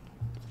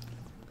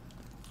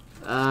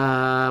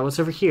 What's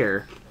over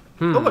here?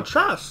 Oh, a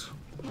chest.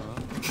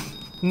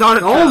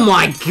 Not a Oh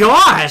my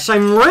gosh,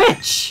 I'm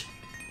rich!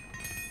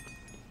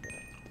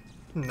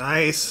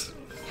 Nice.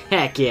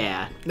 Heck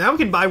yeah. Now we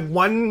can buy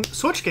one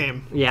Switch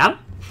game. Yep.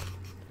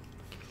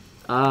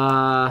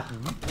 That's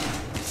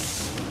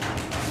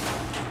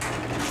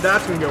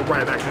gonna go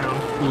right back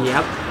down.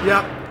 Yep.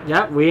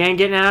 Yep, we ain't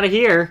getting out of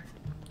here.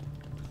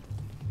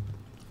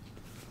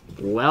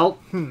 Well,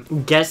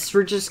 guess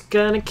we're just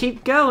gonna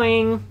keep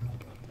going.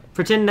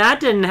 Pretend that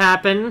didn't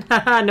happen.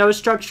 Haha, no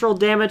structural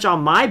damage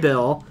on my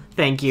bill.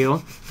 Thank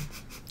you.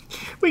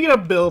 We get a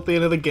bill at the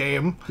end of the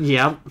game.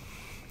 Yep.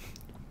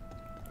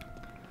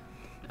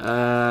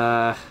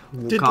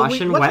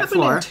 Caution, what wet happened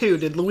floor. in 2?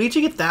 Did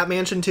Luigi get that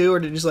mansion too, or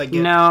did he just like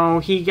get... No,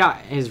 he got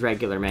his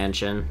regular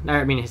mansion.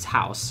 I mean, his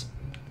house.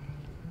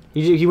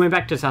 He went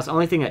back to his house. The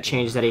only thing that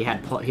changed is that he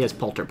has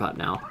Polterpup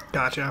now.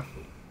 Gotcha.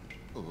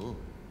 Ooh.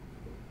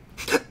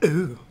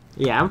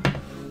 Yeah.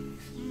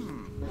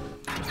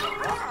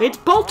 It's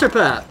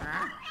Polterpup!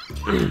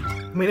 I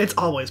mean, it's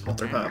always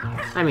Polterpup.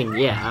 I mean,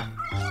 yeah.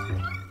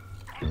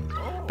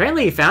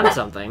 Apparently he found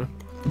something.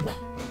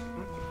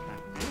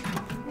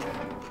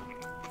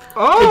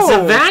 Oh! It's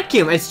a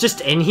vacuum! It's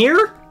just in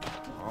here?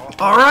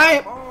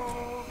 Alright!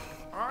 Oh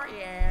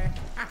yeah.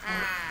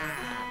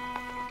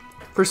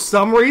 For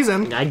some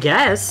reason. I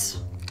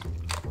guess.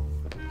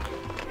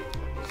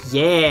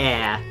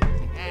 Yeah.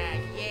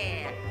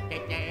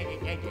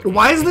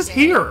 Why is this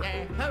here?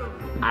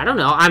 I don't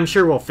know. I'm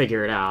sure we'll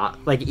figure it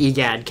out. Like,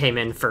 EGAD came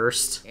in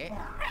first.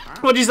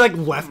 Well, just like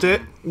left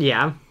it.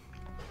 Yeah.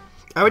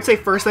 I would say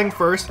first thing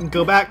first,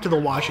 go back to the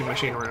washing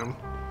machine room.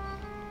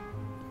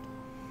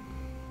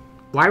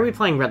 Why are we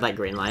playing red light,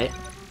 green light?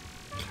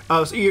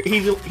 Oh, so he's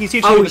teaching you the he's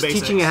basics.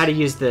 teaching you how to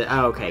use the...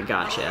 Oh, okay,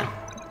 gotcha.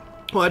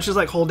 Well, it's just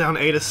like hold down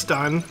A to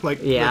stun. Like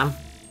Yeah.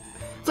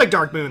 It's like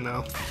Dark Moon,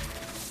 though.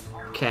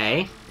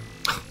 Okay.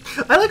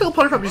 I like how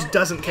Polterpup just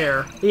doesn't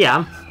care.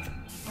 Yeah.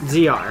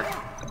 ZR.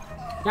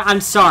 Yeah,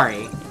 I'm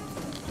sorry.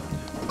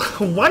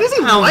 Why does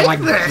he Oh like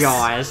my this?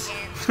 gosh.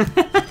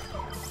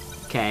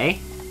 Okay.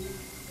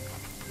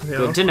 Yeah.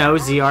 Good to know.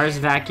 ZR is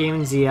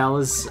vacuum,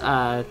 ZL is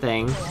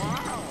thing.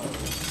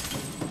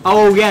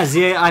 Oh yeah,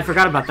 I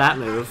forgot about that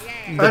move.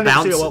 The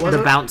didn't see it. What was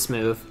it? bounce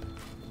move.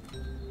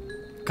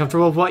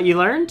 Comfortable with what you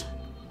learned?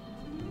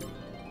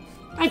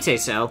 I'd say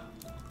so.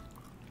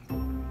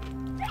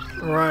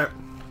 Alright.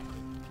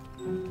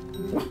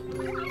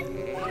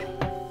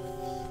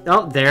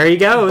 Oh, there he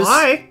goes.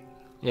 Bye!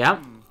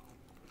 Yep.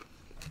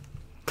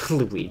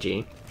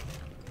 Luigi.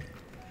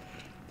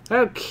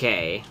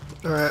 Okay.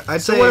 Alright,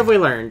 I'd So say... what have we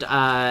learned?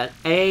 A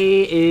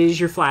is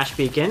your flash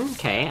beacon.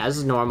 Okay,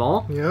 as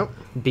normal. Yep.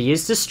 B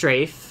is to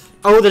strafe.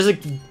 Oh, there's a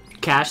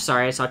cache.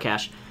 Sorry, I saw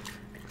cache.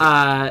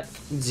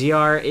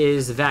 ZR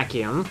is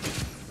vacuum.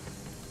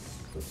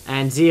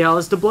 And ZL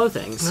is to blow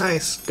things.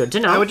 Nice. Good to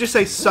know. I would just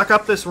say suck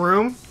up this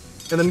room,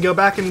 and then go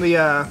back in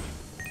the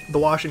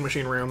washing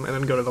machine room, and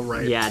then go to the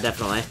right. Yeah,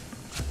 definitely.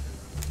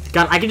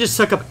 God, I can just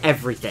suck up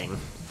everything.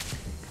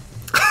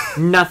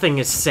 Nothing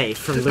is safe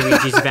from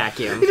Luigi's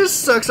vacuum. He just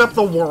sucks up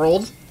the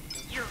world.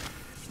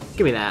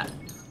 Give me that.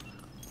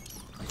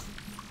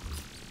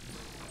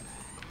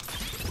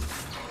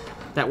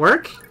 That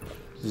work?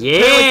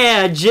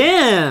 Yeah,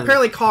 Jim!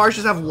 Apparently cars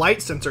just have light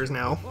sensors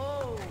now.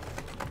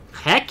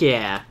 Heck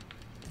yeah.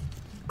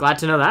 Glad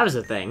to know that was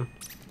a thing.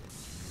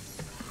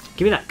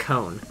 Give me that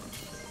cone.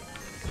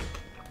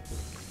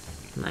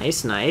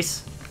 Nice,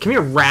 nice. Come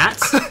here,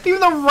 rats. Even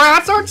the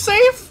rats aren't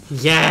safe?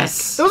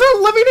 Yes! Those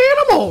are living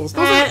animals!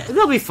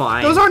 They'll be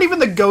fine. Those aren't even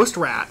the ghost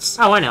rats.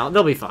 Oh, I know.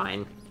 They'll be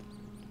fine.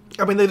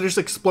 I mean, they just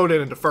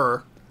exploded into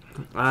fur.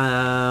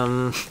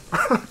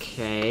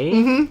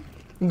 Okay.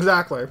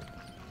 Exactly.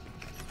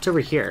 What's over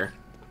here?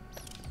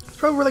 That's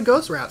probably where the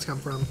ghost rats come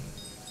from.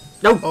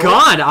 Oh,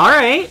 God!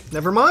 Alright!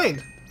 Never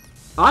mind.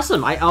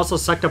 Awesome. I also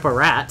sucked up a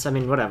rat. I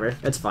mean, whatever.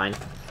 It's fine.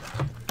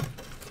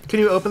 Can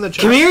you open the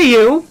chest? Come here,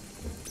 you!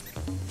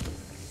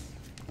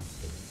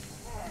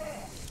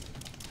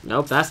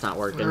 Nope, that's not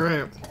working.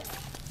 Alright.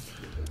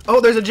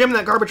 Oh, there's a gem in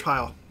that garbage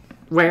pile.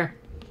 Where?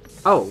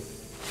 Oh.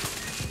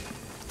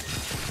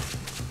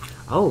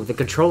 Oh, the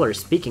controller is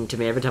speaking to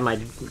me every time I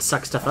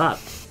suck stuff up.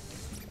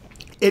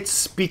 It's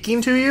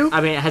speaking to you? I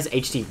mean, it has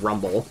HD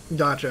rumble.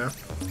 Gotcha.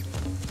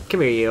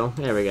 Come here, you.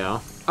 There we go.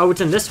 Oh,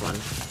 it's in this one.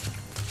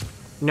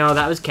 No,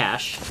 that was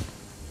Cash.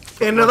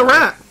 And another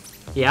rat.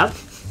 Yep.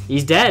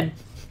 He's dead.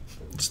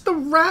 It's the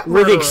rat We're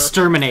the murderer.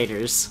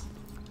 exterminators.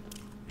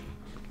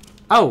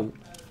 Oh.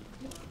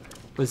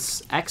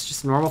 Was X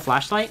just a normal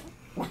flashlight?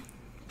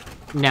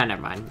 No,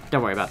 never mind.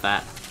 Don't worry about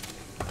that.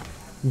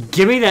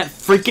 Give me that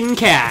freaking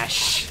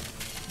cash.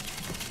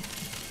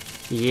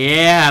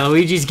 Yeah,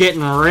 Luigi's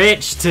getting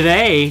rich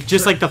today,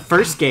 just like the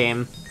first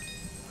game.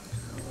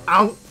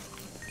 Ow.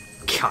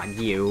 God,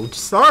 you.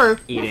 Just Sorry.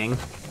 eating.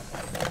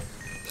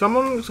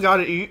 Someone's got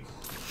to eat.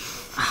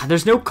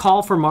 There's no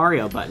call for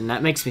Mario button.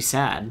 That makes me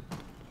sad.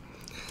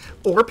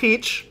 Or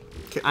Peach.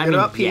 I mean,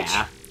 about Peach.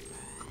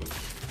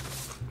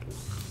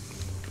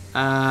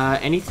 yeah.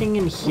 Anything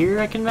in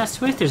here I can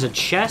mess with? There's a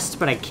chest,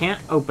 but I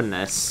can't open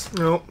this.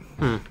 Nope.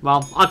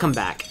 Well, I'll come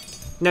back.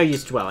 No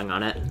use dwelling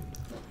on it.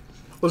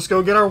 Let's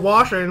go get our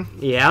washing.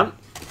 Yep.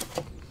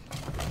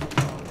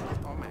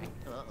 Oh my.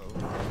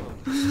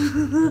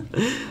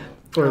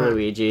 Poor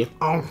Luigi.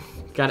 Oh.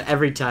 God,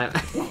 every time.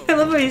 I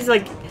love how he's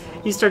like,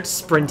 he starts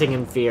sprinting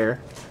in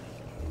fear.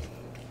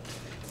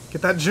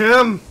 Get that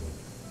gem.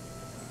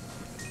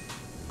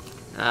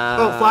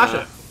 Oh, flash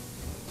it.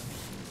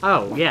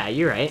 Oh, yeah,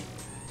 you're right.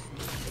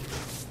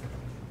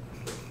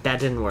 That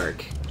didn't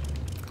work.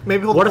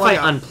 Maybe hold What the if I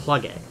plug out.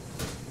 unplug it?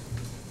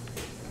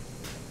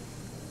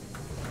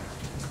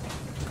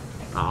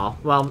 Oh,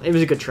 well, it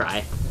was a good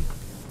try.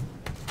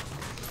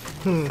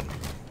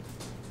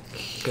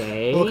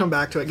 Okay. We'll come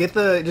back to it.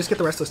 Just get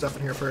the rest of the stuff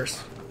in here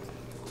first.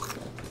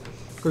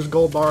 There's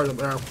gold bars up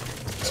there.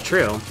 It's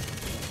true.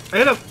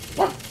 And a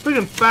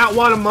freaking fat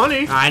wad of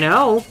money. I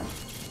know.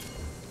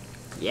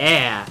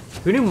 Yeah.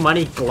 Who knew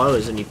money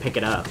glows when you pick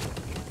it up?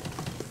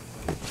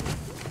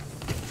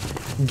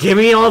 Give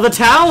me all the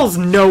towels!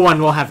 No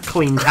one will have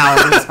clean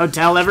towels in this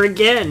hotel ever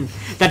again.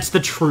 That's the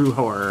true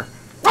horror.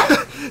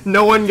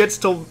 No one gets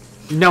to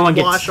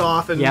wash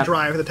off and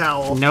dry with the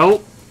towel.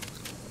 Nope.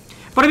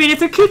 But I mean, if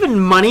they're keeping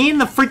money in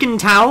the freaking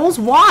towels,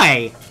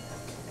 why?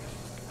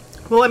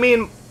 Well, I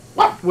mean,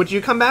 would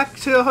you come back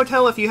to a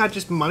hotel if you had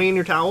just money in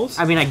your towels?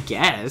 I mean, I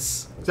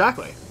guess.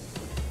 Exactly.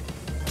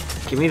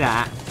 Give me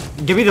that.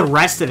 Give me the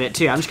rest of it,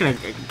 too. I'm just gonna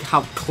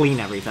help clean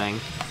everything.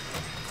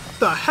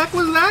 The heck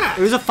was that?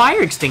 It was a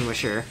fire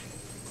extinguisher.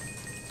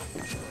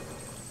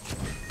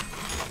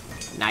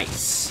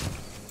 Nice.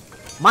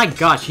 My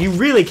gosh, you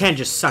really can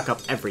just suck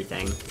up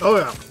everything. Oh,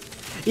 yeah.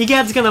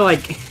 Egad's gonna,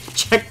 like,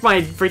 check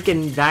my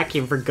freaking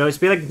vacuum for ghosts.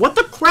 Be like, what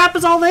the crap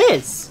is all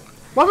this?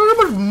 Why is there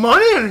so much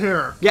money in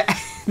here? Yeah,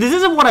 this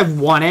isn't what I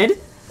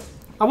wanted.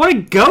 I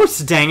wanted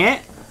ghosts, dang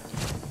it.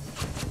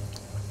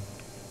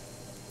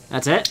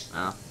 That's it?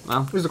 Oh,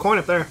 well. There's a coin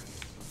up there.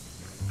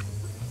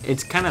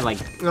 It's kind of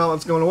like... No,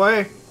 it's going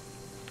away.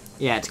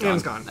 Yeah, it's gone. Yeah,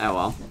 it's gone. Oh,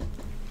 well.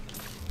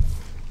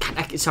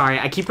 God, sorry,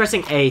 I keep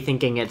pressing A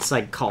thinking it's,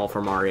 like, call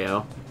for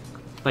Mario.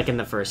 Like in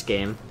the first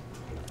game.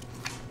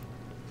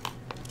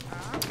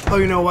 Oh,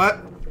 you know what?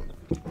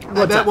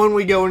 I bet when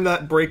we go into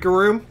that breaker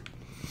room...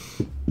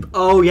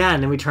 Oh, yeah,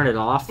 and then we turn it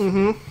off?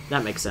 Mm-hmm.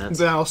 That makes sense.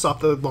 Then I'll stop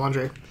the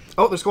laundry.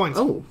 Oh, there's coins.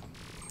 Oh.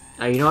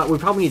 You know what? We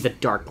probably need the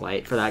dark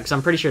light for that, because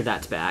I'm pretty sure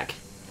that's back.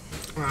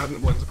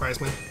 It wouldn't surprise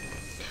me.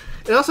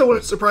 It also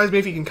wouldn't surprise me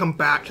if you can come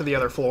back to the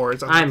other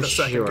floors. On I'm the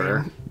second sure.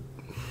 Game.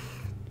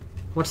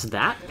 What's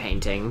that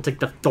painting? It's like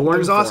the thorn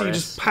There's also, you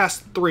forest. just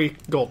passed 3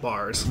 gold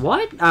bars.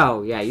 What?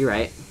 Oh, yeah, you're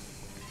right.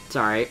 It's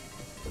alright.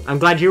 I'm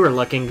glad you were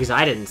looking, because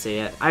I didn't see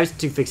it. I was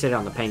too fixated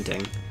on the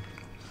painting.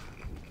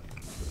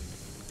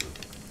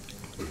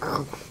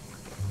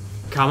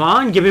 Come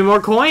on, give me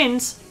more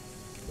coins!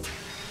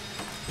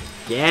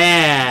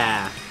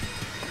 Yeah!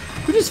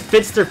 Who just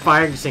fits their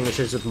fire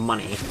extinguishers with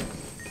money?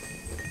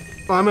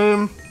 I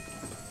mean...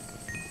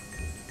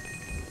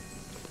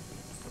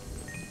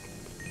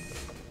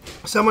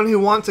 someone who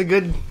wants a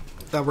good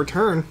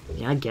return.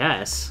 Yeah, I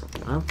guess.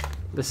 Well,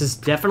 this is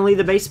definitely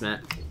the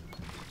basement.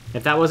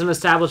 If that wasn't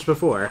established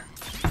before.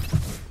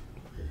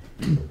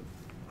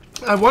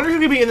 I wonder who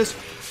could be in this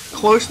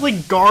closely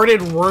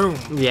guarded room.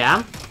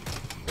 Yeah?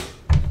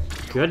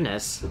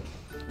 Goodness.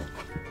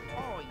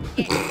 Oh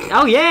yeah.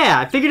 Oh yeah,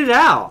 I figured it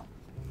out!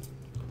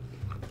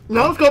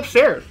 Now let's go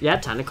upstairs. Yeah,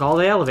 time to call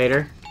the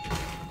elevator.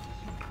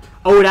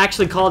 Oh, it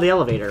actually called the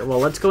elevator. Well,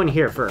 let's go in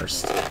here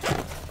first.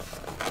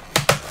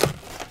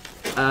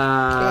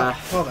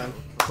 Well then.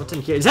 What's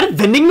in here? Is that a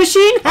vending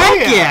machine?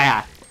 Heck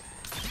yeah!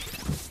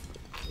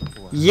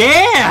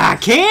 Yeah,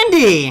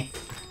 candy!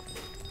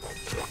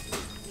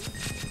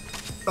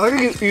 I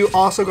think you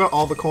also got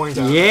all the coins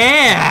out.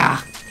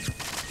 Yeah!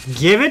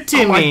 Give it to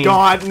me! Oh my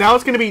god, now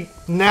it's gonna be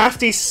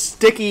nasty,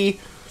 sticky,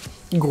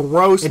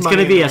 gross It's money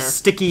gonna be in a there.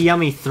 sticky,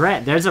 yummy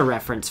threat. There's a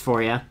reference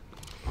for you.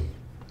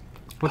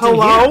 What's in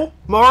Hello? here?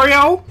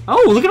 Mario?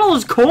 Oh, look at all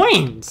those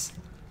coins!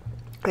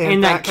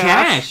 And that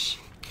cash. cash!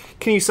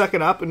 Can you suck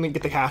it up and then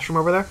get the cash from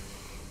over there?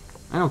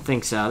 I don't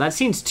think so. That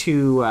seems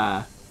too,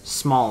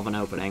 small of an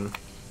opening.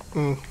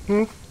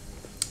 Mm-hmm.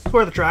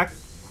 Where the track?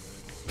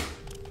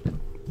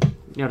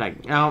 You know what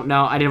oh,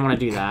 no, I didn't want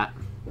to do that.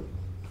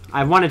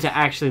 I wanted to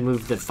actually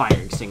move the fire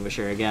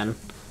extinguisher again.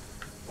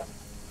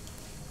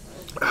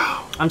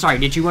 I'm sorry,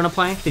 did you want to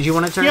play? Did you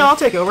want to turn? Yeah, I'll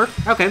take over.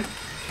 Okay.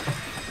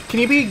 Can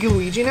you be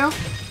Luigi now?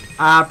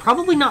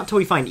 Probably not till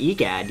we find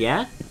Egad,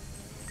 yeah?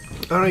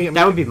 I don't know.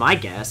 That would be my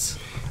guess.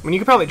 I mean, you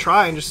could probably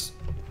try and just...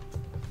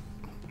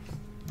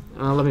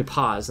 Let me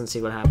pause and see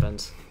what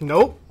happens.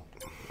 Nope.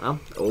 Well,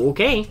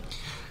 okay.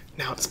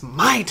 Now it's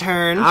my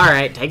turn.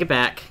 Alright, take it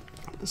back.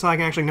 so I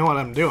can actually know what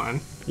I'm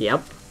doing.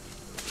 Yep.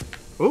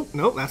 Oh,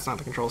 nope, that's not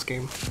the control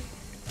scheme.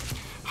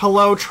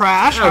 Hello,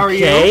 trash. How are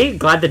you? Okay,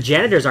 glad the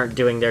janitors aren't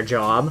doing their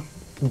job.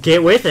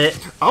 Get with it.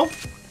 Oh.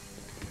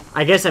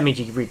 I guess that means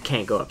you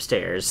can't go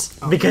upstairs.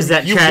 Because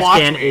that trash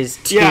can is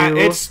too... Yeah,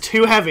 it's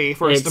too heavy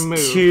for us to move.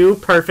 It's too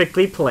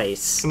perfectly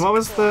placed. And what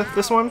was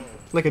this one?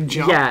 Like a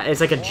jump? Yeah,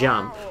 it's like a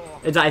jump.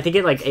 I think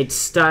it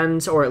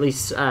stuns or at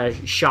least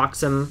shocks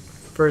them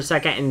for a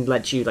second and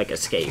lets you like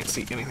escape. Can't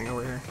see anything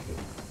over here.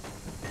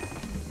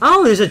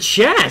 Oh, there's a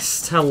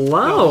chest.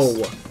 Hello.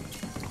 Oh,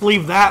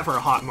 leave that for a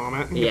hot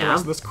moment. And get the Yeah.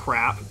 rest of this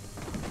crap.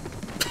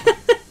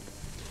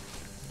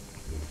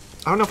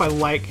 I don't know if I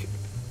like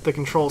the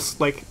controls.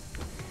 Like,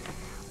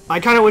 I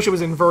kind of wish it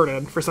was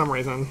inverted for some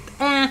reason.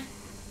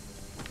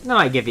 No,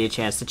 I give you a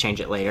chance to change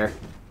it later.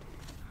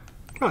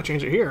 I'll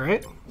change it here,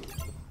 right?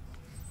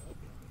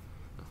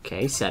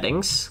 Okay,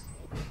 settings.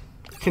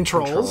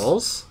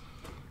 Controls.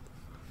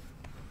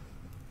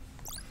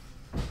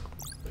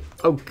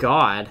 Oh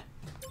God.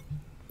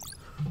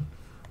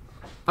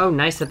 Oh,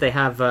 nice that they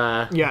have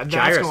Yeah, that's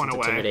gyro going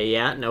sensitivity. away.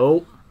 Yeah,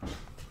 nope.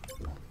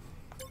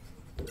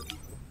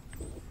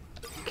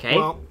 Okay,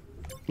 Well,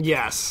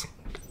 yes.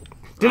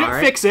 Didn't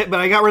Alright. fix it, but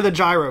I got rid of the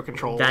gyro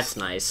controls. that's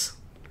nice.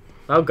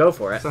 Oh, go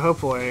for it. So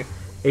hopefully...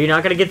 Are you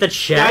not gonna get the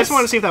chest? Yeah, I just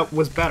wanted to see if that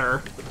was better,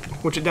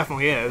 which it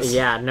definitely is.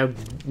 Yeah, no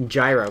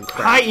gyro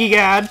crap. Hi,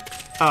 EGAD.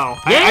 Oh,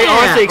 Yeah!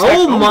 I honestly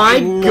Oh my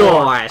Lord.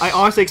 gosh. I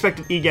honestly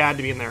expected EGAD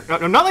to be in there. No,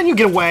 I'm not letting you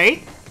get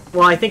away.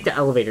 Well, I think the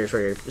elevator's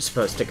where you're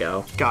supposed to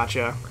go.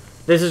 Gotcha.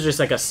 This is just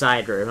like a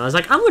side room. I was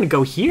like, I'm gonna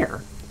go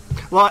here.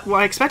 Well,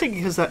 I expected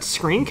because that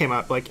screen came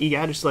up, like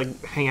EGAD just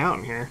like hang out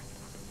in here.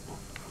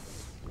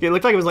 It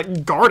looked like it was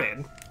like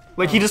guarded.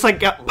 Like he just like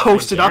got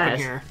posted up in guess.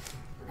 here.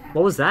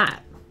 What was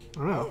that? I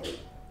don't know.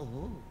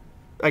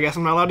 I guess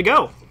I'm not allowed to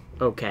go.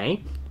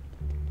 Okay.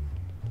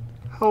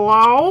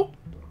 Hello?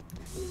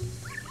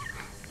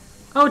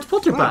 Oh, it's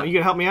Polterbutt. Oh, you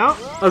gonna help me out?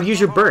 Oh, use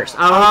your burst.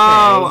 Oh,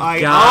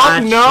 okay. Oh,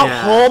 no,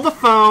 Gotcha. hold the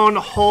phone,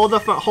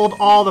 hold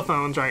all the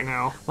phones right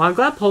now. Well, I'm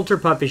glad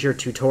Polterpup is your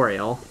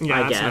tutorial, Yeah,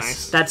 I that's guess.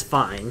 nice. That's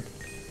fine.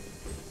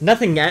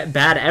 Nothing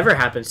bad ever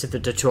happens to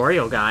the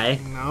tutorial guy.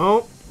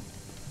 No.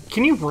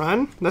 Can you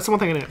run? That's the one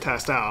thing I didn't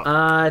test out.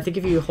 I think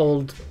if you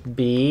hold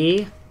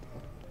B...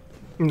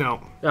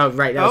 No. Oh,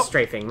 right, that was Oh.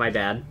 strafing, my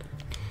bad.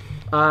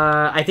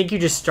 I think you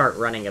just start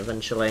running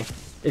eventually,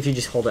 if you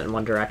just hold it in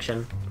one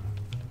direction.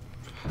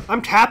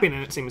 I'm tapping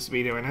and it seems to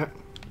be doing it.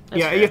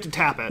 Yeah, fair. you have to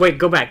tap it. Wait,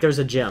 go back, there's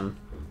a gym.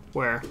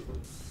 Where?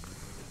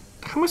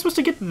 How am I supposed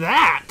to get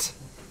that?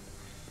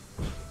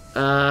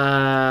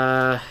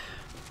 I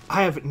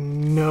I have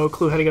no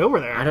clue how to get over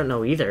there. don't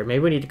know either. Maybe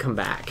we need to come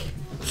back.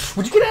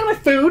 Would you get out of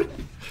my food?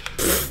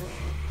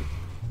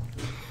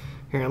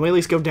 Here, let me at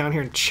least go down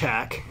here and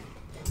check.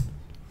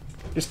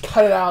 Just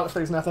cut it out if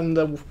there's nothing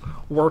to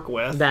work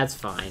with. That's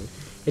fine.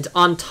 It's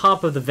on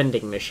top of the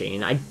vending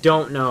machine. I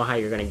don't know how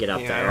you're gonna get up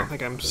Yeah, I there. don't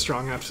think I'm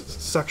strong enough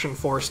suction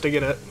force to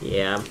get it.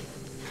 Yeah.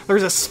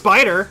 There's a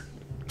spider.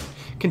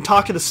 Can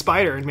talk to the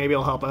spider and maybe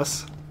it'll help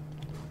us.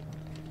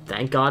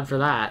 Thank God for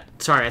that.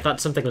 Sorry, I thought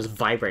something was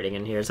vibrating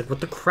in here. It's like,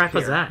 what the crap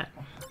was Here. that?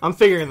 I'm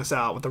figuring this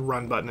out what the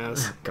run button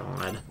is.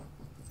 God.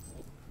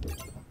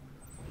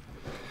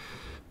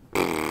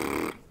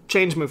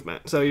 Change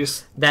movement. So you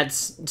just...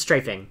 That's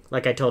strafing,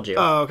 like I told you.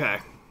 Oh, okay.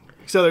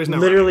 So there's no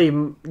Literally,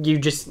 you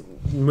just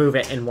move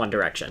it in one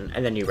direction,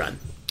 and then you run.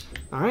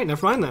 Alright,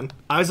 never mind then.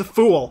 I was a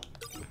fool.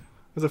 I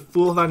was a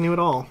fool if I knew it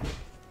all.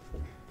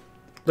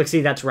 Look,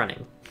 see, that's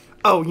running.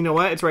 Oh, you know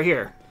what? It's right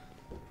here.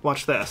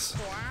 Watch this.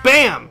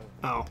 Bam!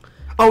 Oh.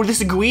 Oh,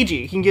 this is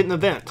Luigi. He can get in the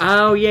vent.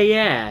 Oh, yeah,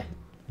 yeah.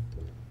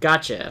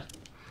 Gotcha.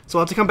 So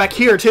I'll have to come back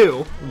here,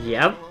 too.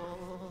 Yep.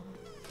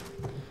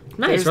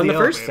 Nice, There's we're on the the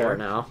first elevator. floor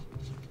now.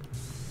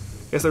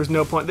 Guess there's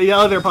no point. The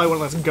elevator probably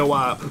wouldn't let us go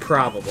up.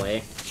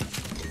 Probably.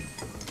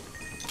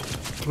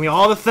 Give me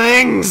all the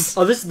things!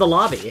 Oh, this is the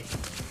lobby.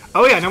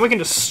 Oh yeah, now we can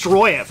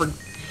destroy it for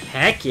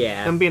Heck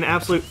yeah. them being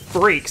absolute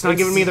freaks. Not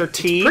giving me their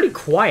tea. Pretty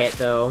quiet,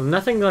 though.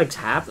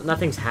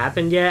 Nothing's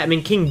happened yet. I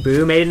mean, King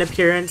Boo made an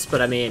appearance,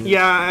 but I mean...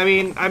 Yeah, I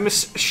mean, I'm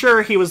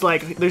sure he was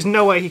like, there's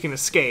no way he can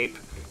escape.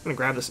 I'm gonna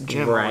grab this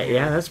gem. while I'm Right, here.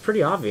 yeah, that's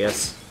pretty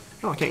obvious.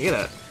 Oh, I can't get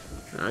it.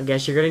 I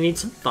guess you're gonna need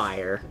some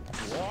fire.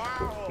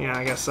 Yeah,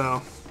 I guess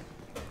so.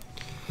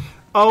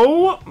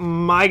 Oh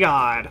my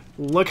god.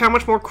 Look how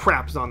much more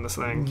crap is on this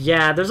thing.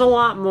 Yeah, there's a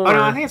lot more. Oh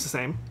no, I think it's the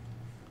same.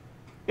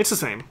 It's the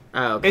same.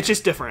 Oh, okay. It's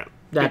just different.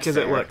 That's because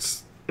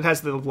fair. it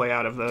has the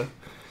layout of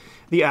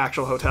the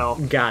actual hotel.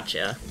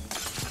 Gotcha.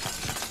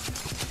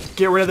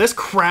 Get rid of this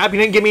crap. You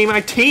didn't give me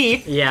my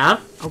tea. Yeah?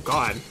 Oh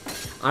god.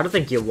 I don't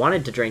think you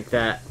wanted to drink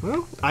that.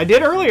 Well, I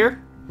did earlier.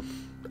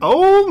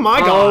 Oh my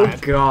god. Oh,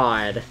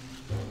 God.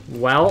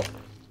 Well,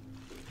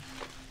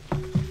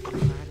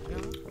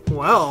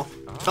 Well,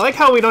 I like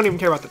how we don't even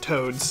care about the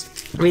toads.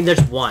 I mean,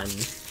 there's one.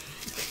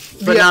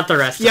 But Yeah. not the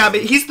rest Yeah, of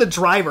but he's the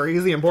driver.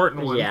 He's the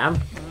important them. one. Yeah.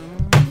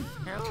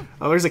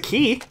 Oh, there's a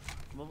key.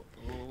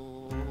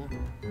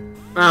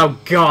 Oh,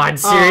 God,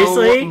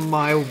 seriously? Oh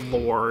my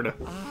lord.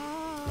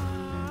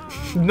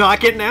 Not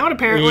getting out,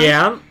 apparently.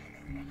 Yeah.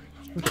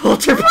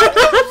 Polterbutt.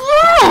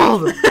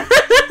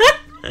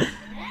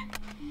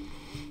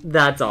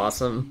 That's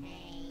awesome.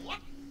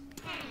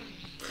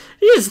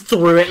 He just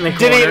threw it in the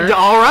corner. Did he?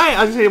 All right.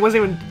 I was gonna say,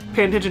 wasn't even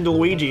paying attention to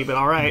Luigi, but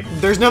all right.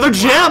 There's another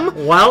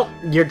gem. Well,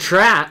 you're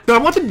trapped. I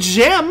want the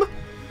gem.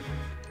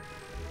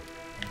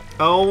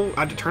 Oh,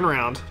 I had to turn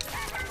around.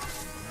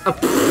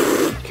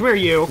 Come here,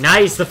 you.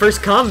 Nice, the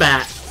first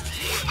combat.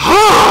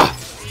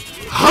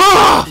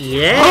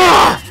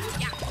 Yeah.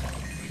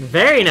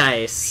 Very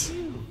nice.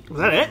 Was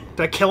that it?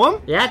 Did I kill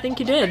him? Yeah, I think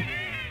you did.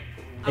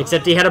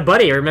 Except he had a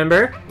buddy,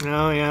 remember?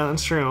 Oh, yeah,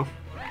 that's true.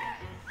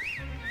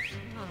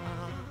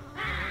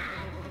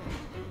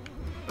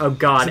 Oh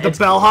god. Is it the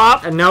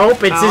bellhop?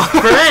 Nope, it's his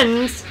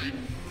friend.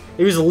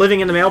 He was living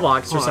in the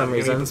mailbox for Hold on, some I'm gonna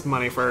reason. get this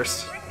money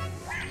first.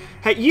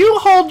 Hey, you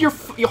hold your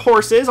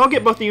horses. I'll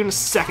get both of you in a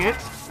second.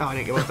 Oh, I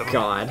didn't get both of them.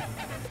 God.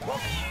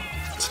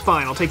 It's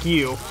fine. I'll take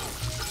you.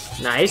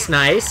 Nice,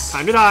 nice.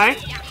 Time to die.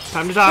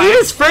 Time to Look die. at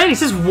his friend. He's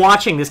just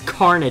watching this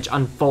carnage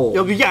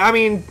unfold. Yeah, I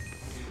mean,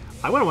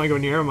 I wouldn't want to go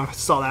near him if I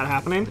saw that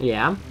happening.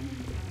 Yeah.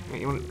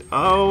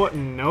 Oh,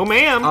 no,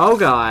 ma'am. Oh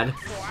god.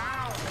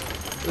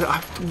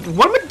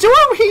 What am I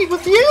doing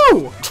with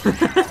you?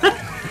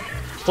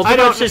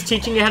 Polterbutt's just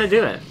teaching you how to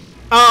do it.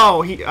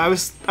 Oh, I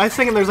was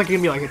thinking there's like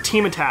gonna be like a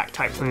team attack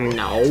type thing.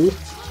 No.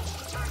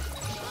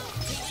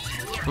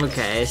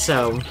 Okay,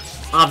 so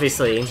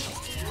obviously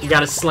you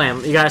gotta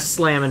slam. You gotta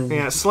slam and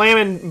Yeah, slam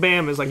and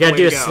bam is like you gotta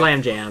the way do a to go.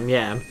 slam jam.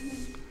 Yeah.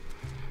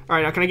 All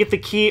right, now can I get the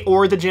key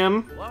or the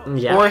gem?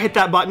 Yeah. Or hit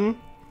that button?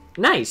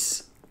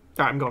 Nice.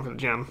 All right, I'm going for the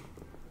gem.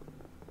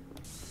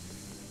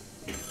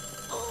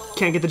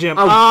 Can't get the gem.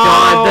 Oh,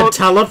 god, the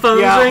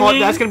telephone's yeah, ringing.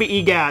 that's gonna be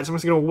egads. I'm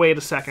just gonna wait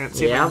a second,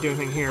 see if I Yeah. can do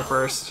anything here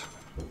first.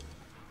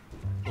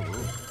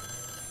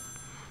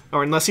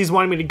 Or unless he's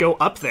wanting me to go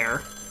up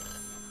there.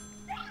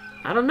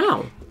 I don't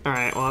know. All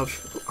right, well,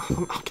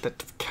 I'll get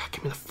the, God,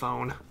 give me the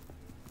phone.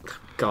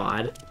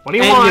 God. What do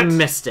you and want? you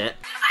missed it.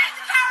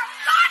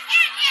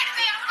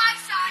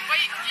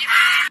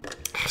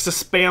 It's a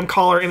spam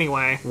caller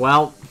anyway.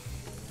 Well,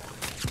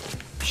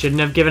 shouldn't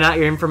have given out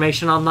your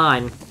information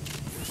online.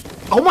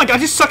 Oh my god, I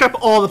just suck up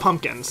all the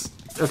pumpkins.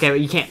 Okay,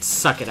 but you can't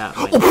suck it up.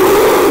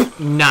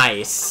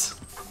 Nice.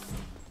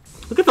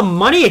 Look at the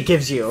money it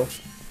gives you.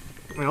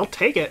 I mean, I'll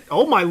take it.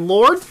 Oh my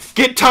lord.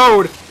 Get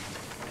towed.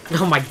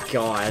 Oh my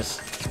gosh.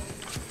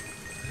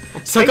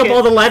 Suck up it.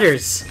 all the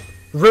letters.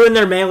 Ruin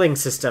their mailing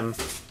system.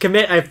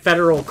 Commit a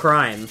federal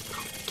crime.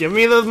 Give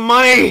me the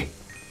money.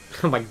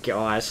 Oh my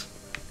gosh.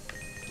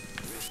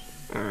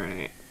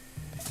 Alright.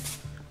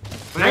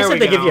 Nice that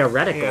they give you a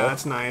reticle. Yeah,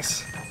 that's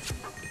nice.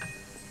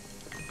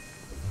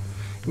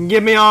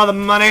 Give me all the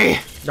money.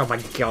 Oh my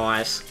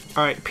gosh.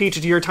 Alright, Peach,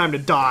 it's your time to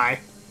die.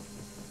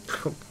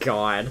 Oh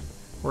god.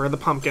 Where are the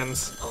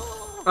pumpkins?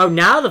 Oh,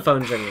 now the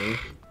phone's ringing.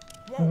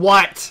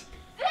 What?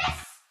 This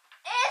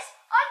is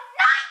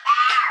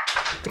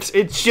a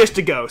nightmare! It's just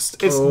a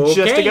ghost. It's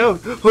just a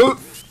Okay.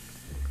 ghost.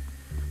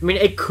 I mean,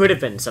 it could have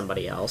been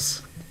somebody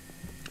else.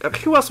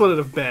 Who else would it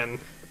have been?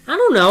 I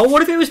don't know.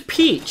 What if it was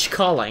Peach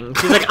calling?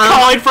 She's like,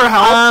 Calling for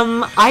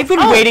help? I've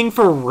been waiting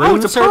for room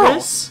it's a pearl.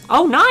 service.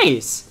 Oh,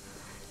 nice.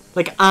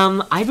 Like,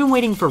 I've been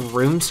waiting for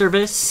room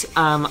service.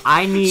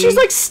 I need... She's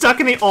like stuck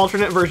in the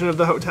alternate version of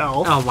the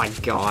hotel. Oh my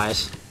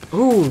gosh.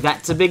 Ooh,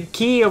 that's a big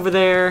key over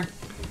there.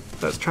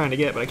 I was trying to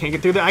get, but I can't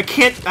get through that.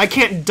 I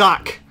can't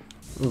duck.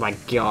 Oh my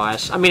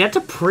gosh. I mean, that's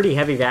a pretty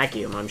heavy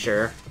vacuum, I'm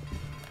sure.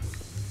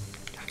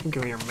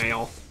 Give me your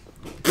mail.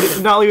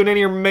 Not leaving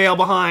any of your mail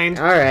behind.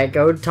 Alright,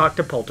 go talk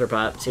to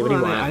Polterbutt. See what he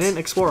wants. I didn't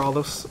explore all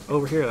those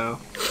over here, though.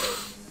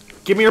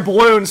 Give me your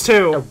balloons,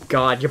 too. Oh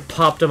god, you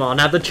popped them all.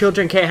 Now the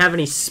children can't have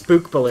any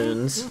spook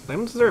balloons. They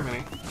don't deserve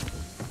any.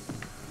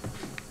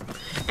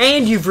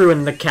 And you've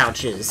ruined the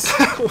couches.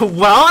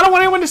 Well, I don't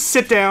want anyone to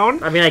sit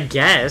down. I mean, I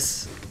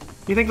guess.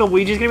 You think the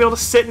Luigi's gonna be able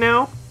to sit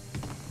now?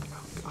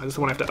 I just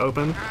want to have to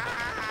open.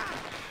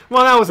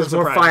 Well, that was a There's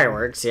more surprise.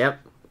 fireworks, yep.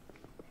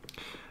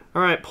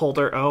 Alright,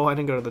 Polter. Oh, I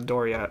didn't go to the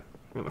door yet.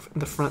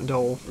 The front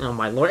door. Oh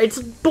my lord,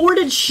 it's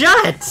boarded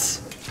shut!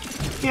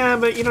 Yeah,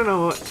 but you don't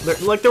know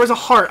what... there was a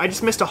heart. I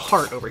just missed a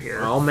heart over here.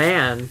 Oh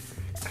man.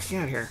 Get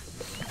out of here.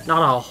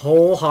 Not a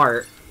whole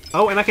heart.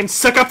 Oh, and I can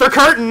suck up their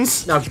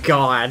curtains! Oh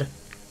god.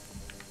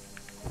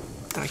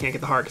 I can't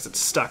get the heart because it's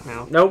stuck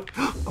now. Nope.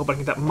 Oh, but I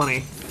can get that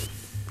money.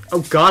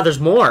 Oh god, there's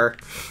more.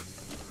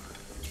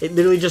 It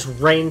literally just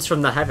rains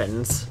from the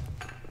heavens.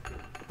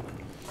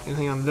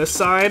 Anything on this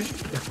side?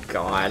 Oh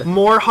god.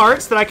 More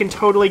hearts that I can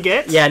totally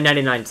get? Yeah,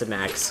 99's the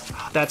max.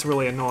 That's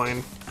really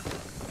annoying.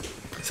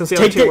 Since the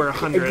other two were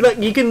 100. Look,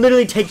 you can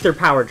literally take their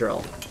power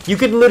drill. You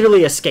could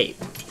literally escape.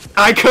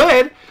 I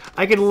could!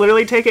 I could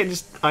literally take it and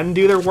just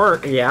undo their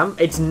work. Yeah,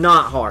 it's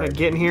not I'd hard.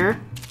 get in here.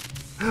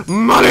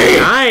 Money!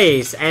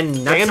 Nice!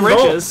 And nuts And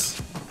bolts.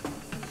 riches.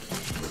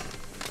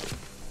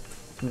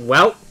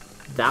 Well,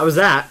 that was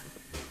that.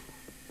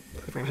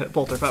 If we're gonna hit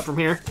Polterbutt from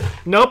here.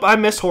 Nope, I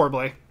missed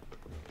horribly.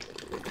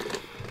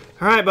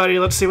 Alright, buddy,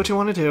 let's see what you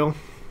want to do.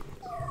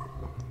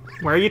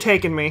 Where are you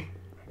taking me?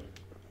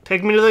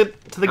 Take me to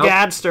the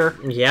Gadster.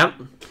 Yep.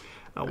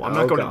 Oh, well, I'm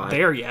not going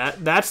there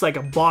yet. That's like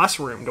a boss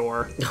room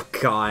door. Oh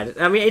god.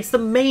 I mean, it's the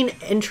main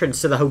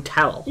entrance to the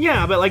hotel.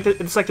 Yeah, but like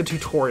it's like the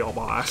tutorial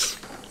boss.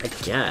 I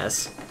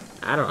guess.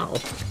 I don't know.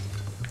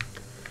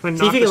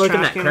 See if you can look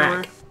in that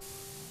crack.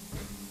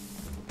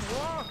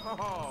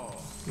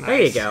 Nice.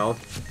 There you go.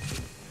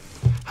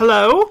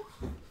 Hello?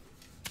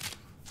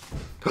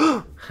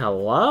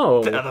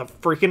 Hello. The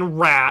freaking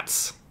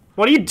rats.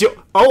 What are you doing?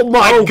 Oh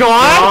my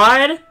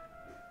god!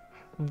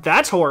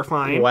 That's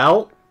horrifying.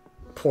 Well,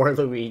 poor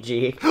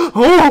Luigi.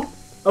 Oh!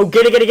 Oh,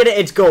 get it.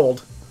 It's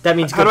gold. That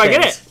means good How do things.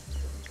 I get it?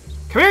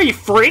 Come here, you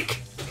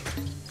freak!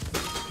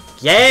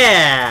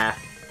 Yeah!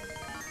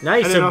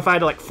 Nice. I didn't know if I had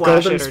to like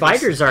flash golden it or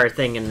spiders just... are a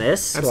thing in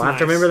this. That's We'll have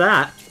to nice. remember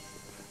that.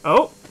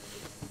 Oh!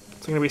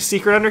 Is there gonna be a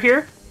secret under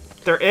here?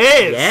 There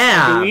is!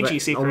 Yeah! A Luigi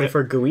secret. Only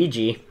for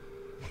Luigi.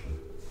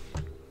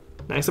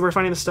 Nice that we're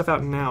finding this stuff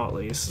out now, at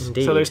least.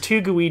 Indeed. So there's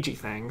 2 Luigi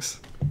things.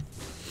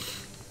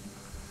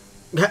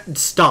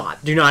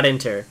 Stop. Do not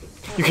enter.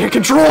 You can't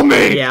control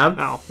me! Yeah.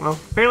 Oh, well,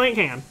 apparently it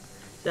can.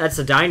 That's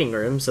the dining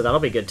room, so that'll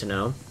be good to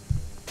know.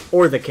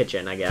 Or the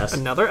kitchen, I guess.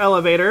 Another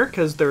elevator,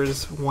 because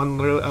there's one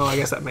literally... Oh, I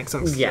guess that makes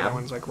sense. Yeah. That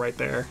one's like right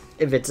there.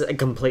 If it's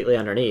completely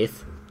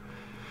underneath.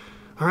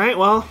 Alright,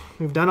 well,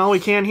 we've done all we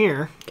can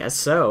here. Guess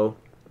so.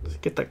 Let's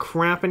get the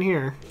crap in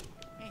here.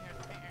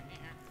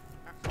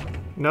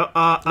 No, Nope,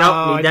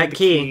 I need that the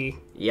key.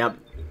 Yep.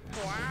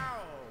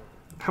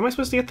 How am I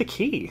supposed to get the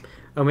key?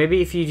 Oh,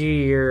 maybe if you do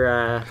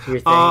your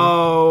thing.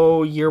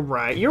 Oh, you're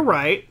right. You're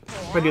right.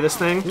 If I do this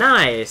thing.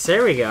 Nice.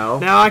 There we go.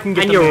 Now I can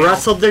get and the mail. you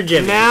rustled their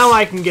jimmies. Now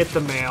I can get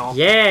the mail.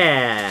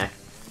 Yeah.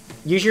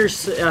 Use your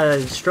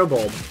strobe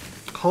bulb.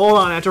 Hold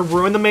on, I have to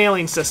ruin the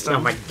mailing system. Oh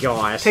my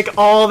gosh. Take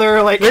all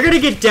their, like... They're gonna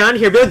get down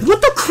here and be like,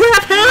 what the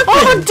crap happened?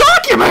 all the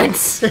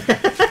documents!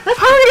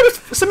 How are we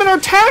gonna submit our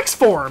tax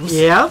forms?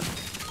 Yep.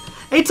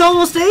 It's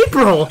almost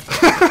April.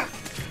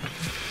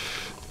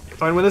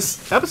 And when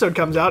this episode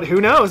comes out, who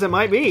knows? It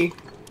might be.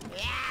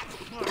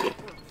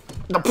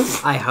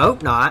 I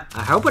hope not.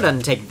 I hope it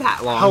doesn't take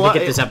that long to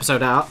get this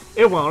episode out.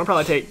 It won't. It'll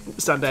probably take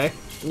Sunday.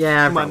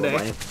 Yeah, Monday.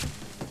 probably.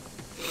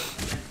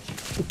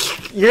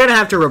 You're gonna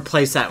have to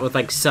replace that with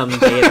like some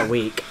day of the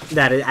week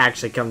that it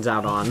actually comes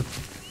out on.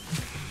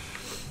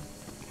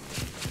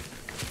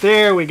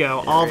 There we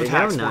go. All the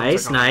tax forms.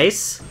 Nice, are gone.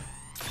 nice.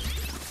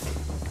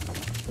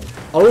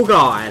 Oh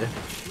god.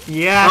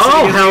 Yes.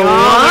 Oh, because hello.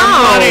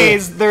 all their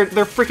monies, their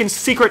freaking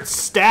secret You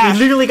stash.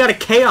 literally got a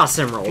Chaos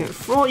Emerald.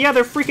 Well, yeah,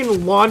 they're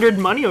freaking laundered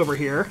money over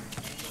here.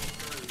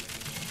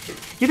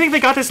 You think they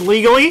got this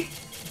legally?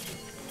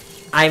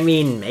 I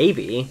mean,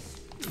 maybe.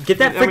 Get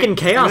that freaking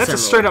Chaos Emerald. That's a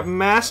straight up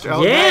master.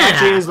 Oh, Yeah. that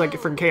actually is like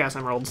freaking Chaos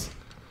Emeralds.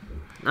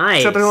 Nice.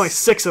 Except there's only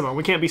 6 of them.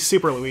 We can't be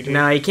Super Luigi.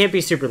 No, you can't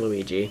be Super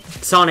Luigi.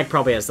 Sonic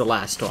probably has the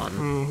last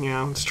one.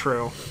 Yeah, it's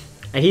true.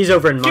 And he's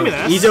over in Give me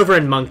this. He's over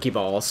in Monkey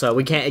Ball, so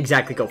we can't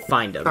exactly go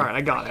find him. Alright,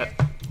 I got it.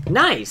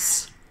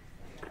 Nice.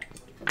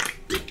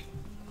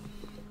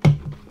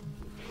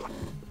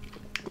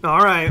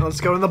 Alright,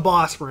 let's go to the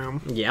boss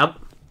room. Yep.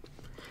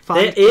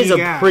 Find It is a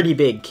Egad. pretty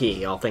big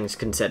key, all things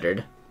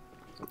considered.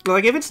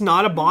 Like, if it's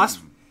not a boss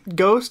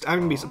ghost, I'm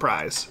gonna be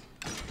surprised.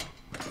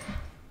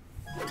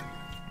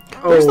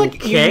 There's, like,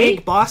 Okay.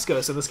 unique boss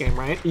ghosts in this game,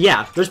 right?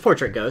 Yeah, there's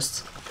portrait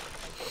ghosts.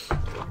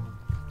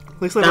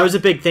 At least That was a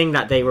big thing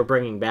that they were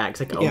bringing back. It's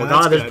like, oh Yeah, my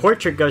that's god, there's good.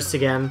 portrait ghosts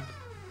again.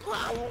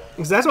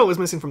 Because that's what was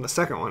missing from the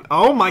second one.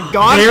 Oh my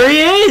god! There he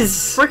is!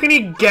 Freaking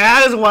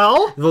Egad as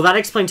well? Well, that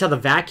explains how the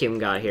vacuum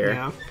got here.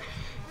 Yeah.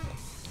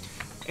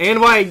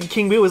 And why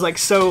King Boo was, like,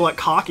 so, like,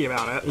 cocky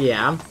about it.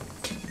 Yeah.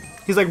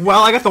 He's like,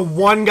 well, I got the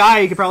one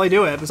guy who could probably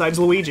do it, besides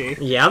Luigi.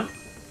 Yep.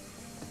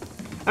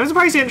 I'm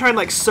surprised he didn't try and,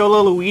 like,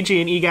 solo Luigi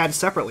and Egad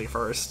separately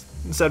first.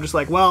 Instead of just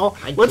like, well,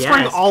 I let's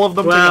bring guess. all of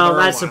them together. Well,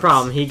 that's at the once.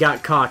 problem. He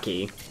got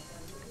cocky.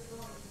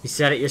 You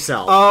said it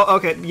yourself. Oh,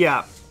 okay,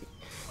 yeah.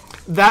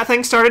 That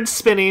thing started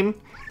spinning.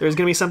 There's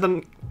gonna be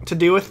something to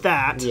do with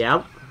that.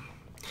 Yep.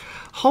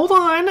 Hold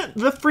on,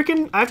 the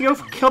freaking... I have to go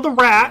kill the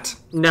rat.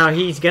 No,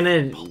 he's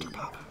gonna...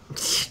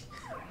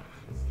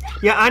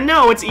 Yeah, I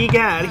know, it's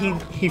Egad. He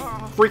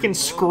freaking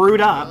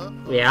screwed up.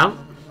 Yeah.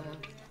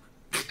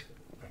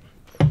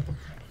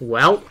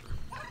 Well.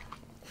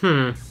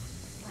 Alright,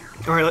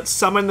 let's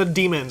summon the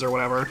demons or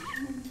whatever.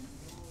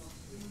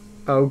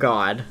 Oh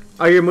god.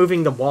 Oh, you're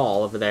moving the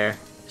wall over there.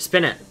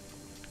 Spin it.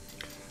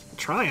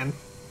 Trying.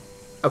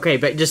 Okay,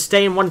 but just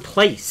stay in one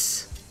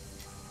place.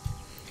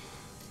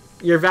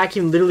 Your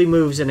vacuum literally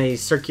moves in a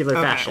circular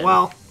Okay, fashion.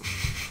 well...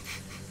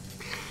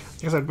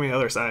 I guess I'd be the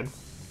other side.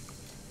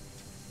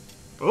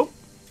 Oh.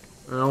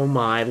 Oh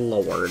my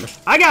lord.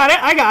 I got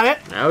it, I got it.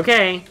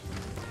 Okay.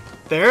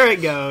 There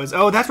it goes.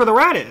 Oh, that's where the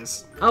rat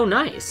is. Oh,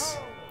 nice.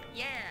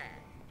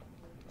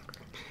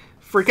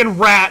 Freaking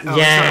rat. Oh,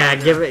 Yeah,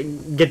 sorry.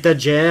 get the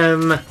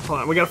gem.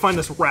 Hold on, we gotta find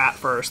this rat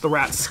first. The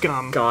rat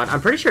scum. God,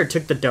 I'm pretty sure it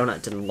took the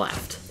donut and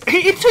left.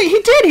 He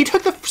did! He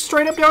took the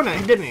straight up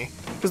donut, didn't he?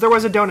 Because there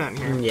was a donut in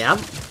here. Yep.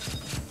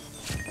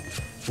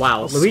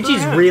 Wow, screw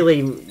Luigi's him.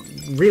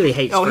 really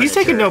hates Oh, he's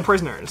taking no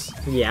furniture. prisoners.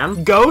 Yeah.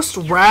 Ghost,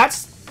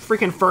 rats,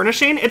 freaking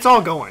furnishing, it's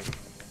all going.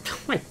 Oh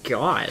my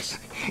gosh.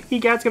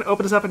 EGAD's gonna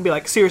open this up and be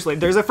like, seriously,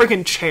 there's a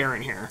freaking chair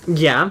in here.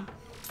 Yeah.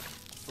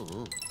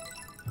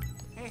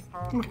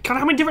 God,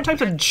 how many different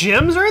types of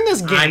gyms are in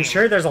this game? I'm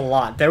sure there's a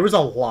lot. There was a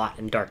lot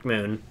in Dark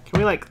Moon. Can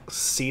we, like,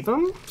 see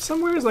them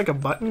somewhere? Is like a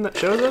button that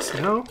shows us?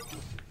 No?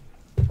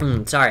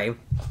 Sorry.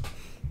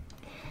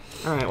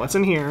 Alright, what's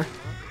in here?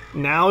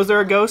 Now, is there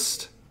a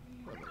ghost?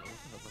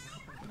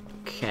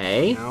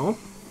 Okay. No.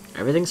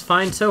 Everything's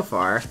fine so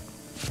far.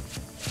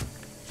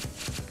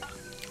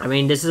 I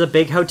mean, this is a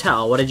big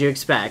hotel. What did you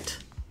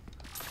expect?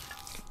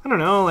 I don't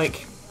know, like,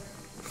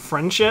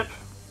 friendship?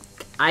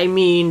 I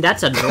mean,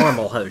 that's a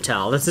normal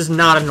hotel. This is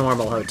not a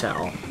normal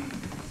hotel.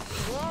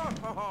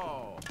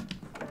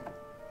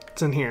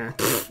 What's in here?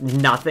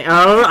 Nothing.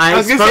 Oh, I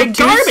was gonna say spoke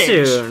too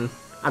garbage. soon.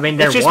 I mean,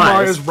 there It's just was.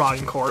 Mario's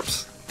rotting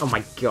corpse. Oh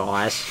my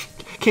gosh.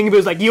 King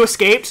Boo's like, you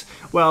escaped?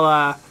 Well,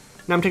 now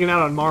I'm taking it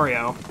out on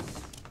Mario.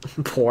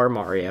 Poor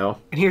Mario.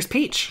 And here's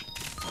Peach.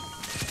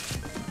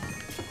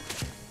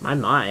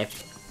 My.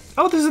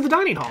 Oh, this is the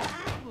dining hall.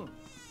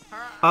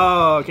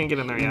 Oh, can't get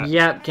in there yet.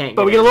 Yep, can't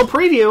But get we get a little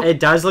preview. It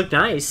does look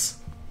nice.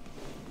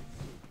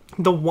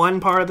 The one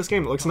part of this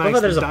game that looks nice.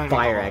 Look, there's the a dining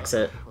fire hall.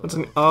 exit. What's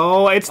in...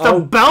 Oh, it's the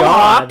Oh,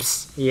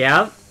 bellhops.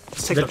 Yep.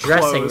 Let's take The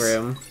dressing clothes.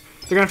 room.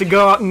 They're gonna have to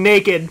go out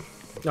naked.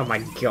 Oh my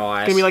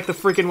gosh. Gonna be like the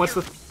freaking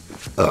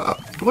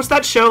what's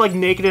that show, like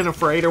Naked and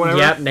Afraid or whatever?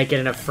 Yep, Naked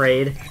and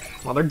Afraid.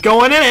 Well, they're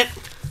going in it.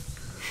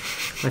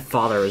 My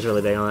father was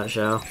really big on that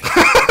show.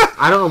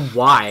 I don't know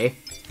why.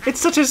 It's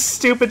such a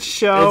stupid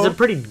show. It's a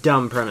pretty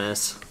dumb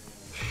premise.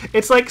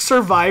 It's like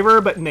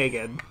Survivor but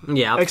naked.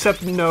 Yeah.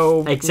 Except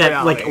no Except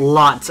reality. like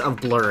lots of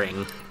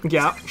blurring.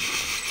 Yeah.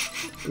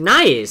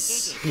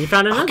 Nice. You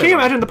found another. Can you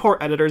one. imagine the poor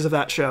editors of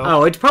that show?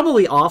 Oh, it's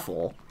probably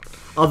awful.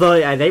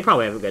 Although they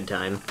probably have a good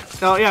time.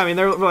 Oh yeah, I mean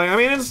they're like, I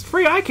mean it's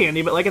free eye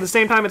candy, but like at the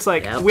same time it's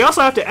like Yep. we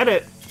also have to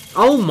edit.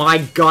 Oh my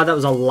god, that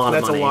was a lot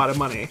That's of money. a lot of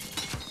money.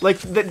 Like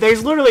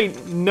there's literally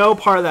no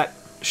part of that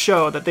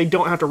show that they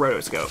don't have to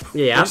rotoscope.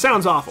 Yeah. Which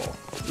sounds awful.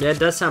 Yeah, it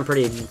does sound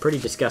pretty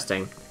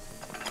disgusting.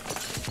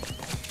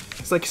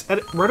 It's like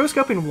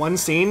rotoscoping one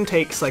scene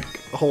takes like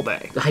a whole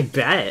day. I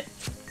bet.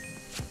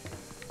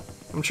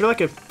 I'm sure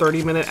like a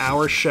 30-minute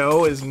hour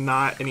show is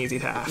not an easy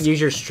task. Use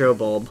your strobe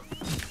bulb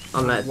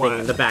on that What?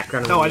 thing in the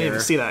background of the Oh, I mirror. didn't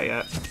even see that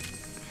yet.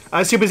 I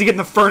was too busy getting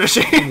the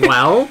furnishing.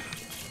 Well,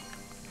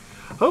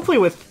 Hopefully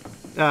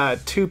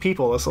with 2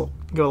 people this will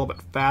go a little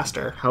bit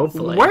faster.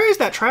 Hopefully. Where is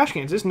that trash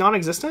can? Is this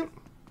non-existent?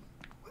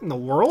 What in the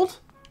world?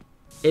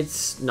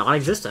 it's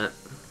non-existent.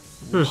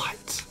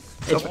 What?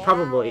 It's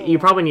probably you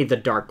probably need the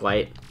dark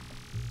light.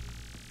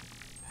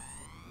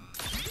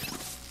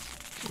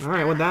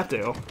 Alright, what'd that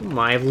do?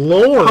 My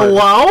lord.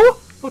 Hello?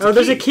 What's Oh,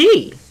 there's a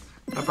key.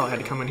 I probably had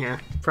to come in here.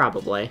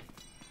 Probably.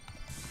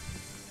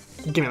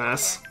 Give me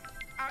this.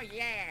 Oh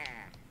yeah.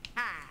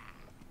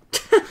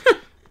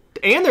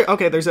 And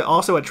there's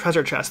also a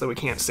treasure chest that we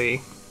can't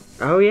see.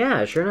 Oh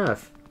yeah, sure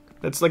enough.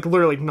 That's like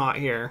literally not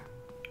here.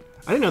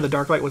 I didn't know the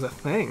dark light was a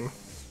thing.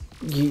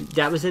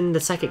 That was in the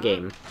second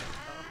game.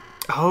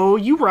 Oh,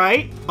 you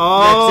right. Exit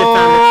Oh,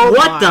 found-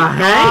 What my the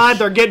heck? God,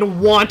 they're getting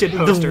wanted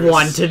posters. The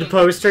wanted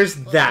posters?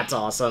 That's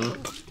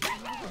awesome.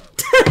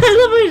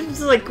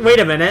 It's like, wait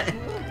a minute.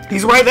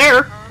 He's right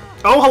there.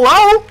 Oh,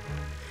 hello.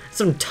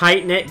 Some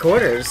tight-knit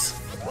quarters.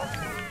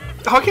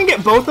 Oh, I can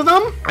get both of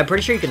them? I'm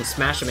pretty sure you can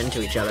smash them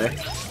into each other.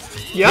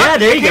 Yeah,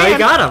 there you go, you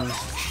got them.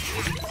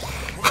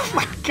 Oh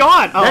my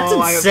god. Oh,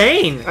 That's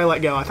insane. I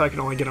let go. I thought I could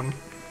only get them.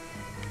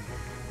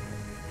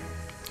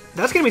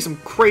 That's gonna be some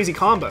crazy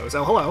combos.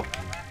 Oh, hello.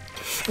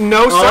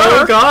 No, sir.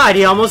 Oh god,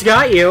 he almost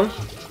got you.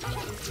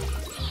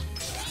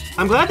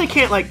 I'm glad they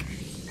can't, like,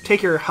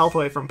 take your health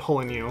away from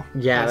pulling you.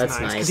 Yeah, that's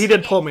nice. Because he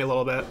did pull me a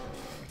little bit.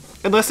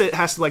 Unless it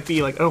has to, like,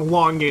 be, like, an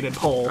elongated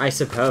pull. I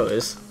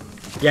suppose.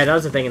 Yeah, that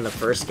was the thing in the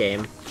first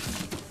game.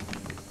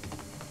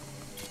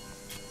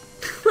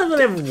 Look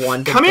at them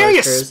wanted Come here, you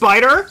posters.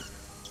 spider!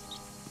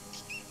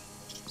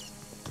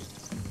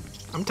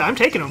 I'm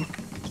taking him.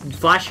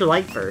 Flash your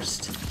light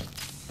first.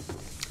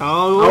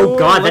 Oh, Oh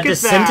god, that look at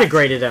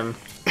disintegrated him.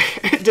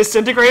 It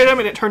disintegrated him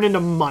and it turned into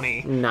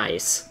money.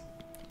 Nice.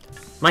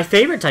 My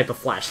favorite type of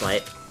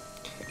flashlight.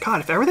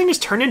 God, if everything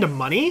just turned into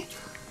money,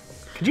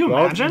 could you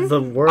Well, imagine?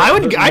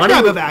 I'd I'd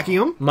grab a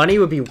vacuum. Money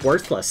would be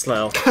worthless,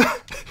 though.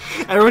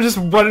 Everyone just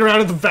running around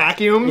with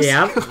vacuums.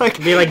 Yeah,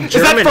 like, be like is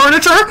Germany. that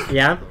furniture?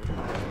 Yeah,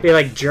 be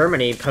like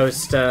Germany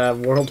post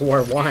World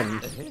War I.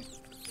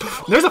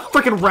 There's a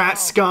freaking rat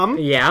scum.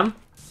 Yeah.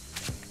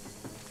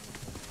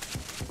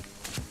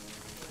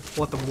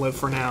 Let them live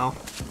for now.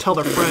 Tell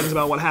their friends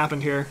about what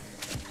happened here.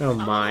 Oh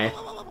my.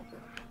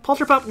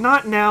 Polterpup,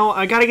 not now.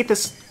 I gotta get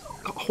this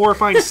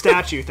horrifying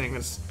statue thing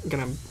that's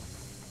gonna...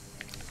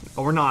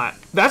 Oh, we're not.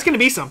 That's gonna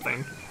be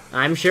something.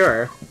 I'm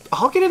sure.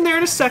 I'll get in there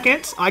in a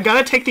second. I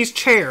gotta take these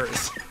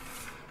chairs.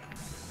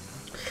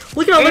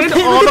 Look at all And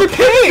the all the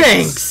piggy pigs!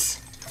 banks.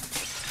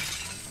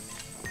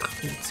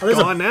 Oh, there's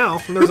Gone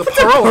now. And there's a What's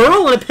a pearl.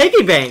 pearl in a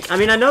piggy bank? I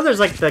mean, I know there's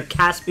like the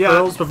cast Yeah.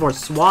 pearls before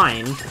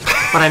swine,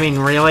 but I mean,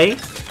 really?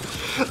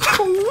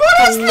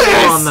 What is A this?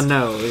 little on the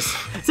nose.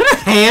 Is that a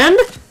hand?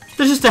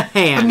 There's just a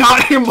hand.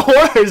 Not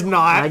anymore, there's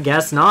not. I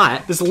guess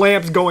not. This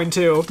lamp's going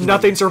too.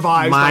 Nothing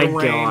survives by My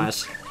rain.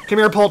 gosh. Come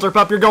here,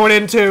 Polterpup, you're going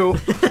in too.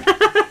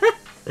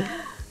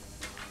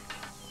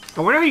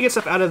 I wonder how you get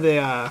stuff out of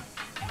the,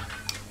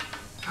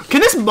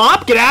 Can this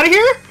mop get out of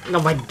here?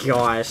 Oh my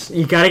gosh.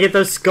 You gotta get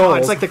those skulls. Oh,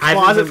 it's like the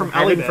closet from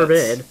Ellie Heaven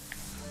forbid.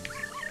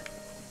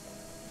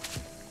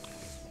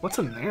 What's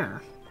in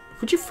there?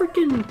 Would you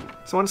freaking...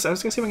 I was gonna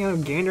see if I can have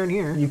a gander in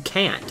here. You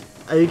can't.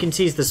 All you can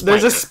see is the spider.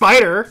 There's a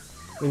spider.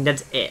 I mean,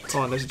 that's it.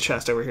 Hold on, there's a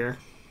chest over here.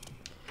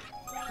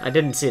 I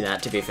didn't see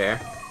that, to be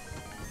fair.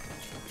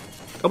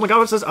 Oh my god,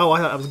 what's this? Oh, I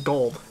thought that was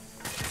gold.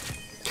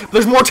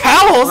 There's more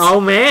towels! Oh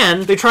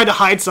man! They tried to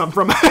hide some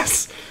from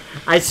us.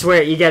 I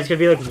swear, you guys are gonna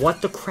be like,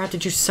 what the crap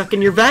did you suck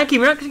in your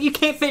vacuum? You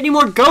can't fit any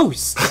more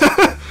ghosts!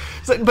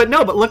 But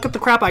look at the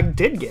crap I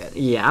did get.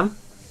 Yeah.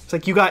 It's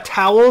like you got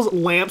towels,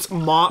 lamps,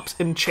 mops,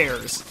 and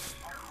chairs.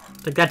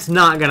 Like, that's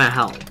not gonna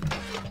help.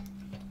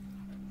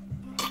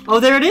 Oh,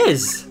 there it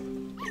is!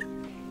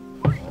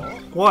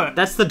 What?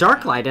 That's the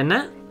dark light, isn't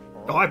it?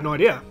 Oh, I have no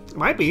idea. It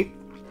might be.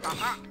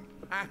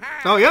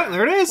 Oh, yeah,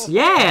 there it is.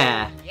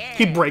 Yeah!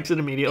 He breaks it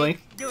immediately.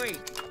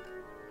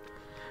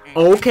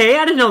 Okay,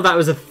 I didn't know that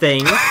was a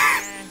thing.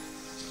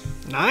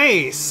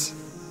 Nice.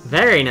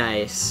 Very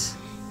nice.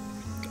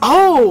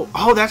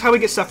 Oh, that's how we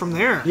get stuff from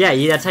there. Yeah,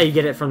 that's how you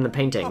get it from the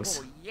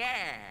paintings.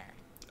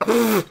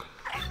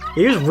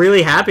 He was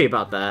really happy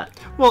about that.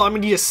 Well, I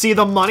mean, you see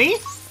the money?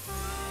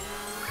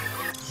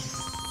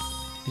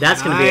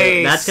 That's gonna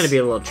Nice. be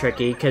a little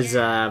tricky because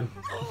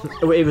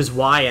it was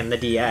Y in the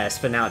DS,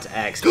 but now it's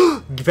X.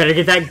 You better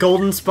get that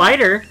golden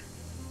spider.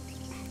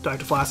 Do I have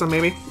to flash them,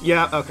 maybe?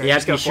 Yeah, okay. Yeah,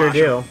 just you gotta sure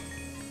flash 'em.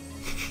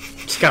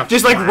 do.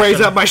 Just like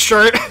raise up my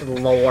shirt.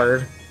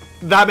 Lord.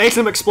 That makes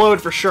him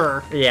explode for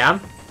sure. Yeah.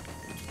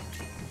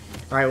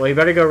 All right. Well, you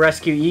better go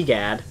rescue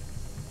Egad. Are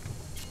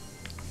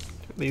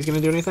these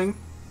gonna do anything?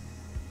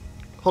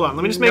 Hold on,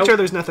 let me just make Nope. sure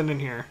there's nothing in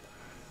here.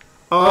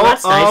 Oh,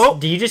 that's nice.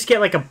 Do you just get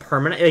like a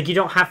permanent? Like you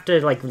don't have to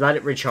like let it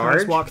Can I recharge.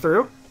 just walk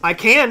through? I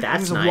can.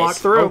 That's just nice. walk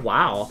through. Oh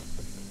wow,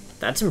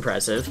 that's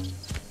impressive.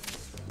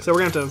 So we're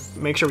gonna have to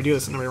make sure we do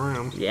this in every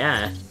room.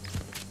 Yeah.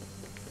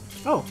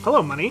 Oh,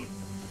 hello, money.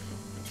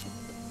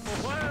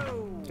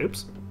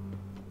 Oops.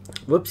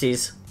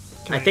 Whoopsies.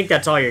 I Okay. think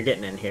that's all you're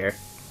getting in here.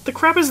 The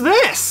crap is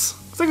this?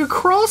 It's like a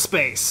crawl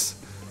space.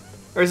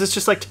 Or is this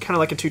just like kind of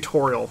like a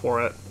tutorial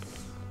for it?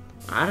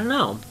 I don't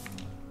know.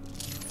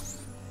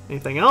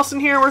 Anything else in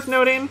here worth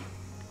noting?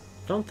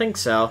 Don't think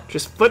so.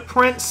 Just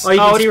footprints. Oh, you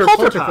can it's see where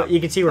Polterpup. You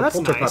can see where That's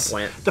Polterpup nice.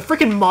 went. The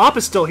freaking mop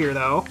is still here,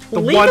 though.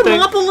 Leave the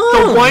mop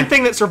alone! The one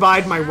thing that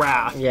survived my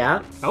wrath.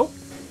 Yeah. Oh.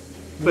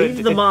 But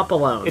Leave the mop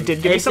alone. it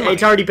did give me some money.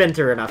 It's already been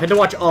through enough. I had to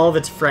watch all of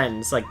its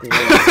friends like.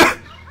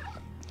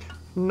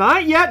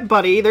 Not yet,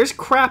 buddy. There's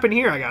crap in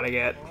here I gotta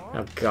get.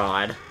 Oh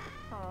God.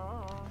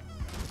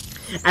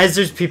 As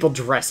there's people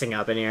dressing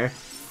up in here.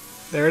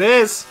 There it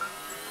is.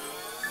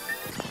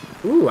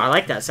 Ooh, I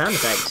like that sound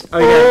effect. Oh,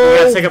 you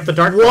gotta pick up the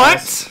dark balls.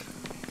 What?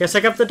 You gotta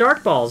pick up the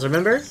dark balls,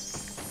 remember?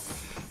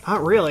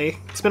 Not really.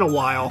 It's been a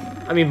while.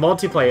 I mean,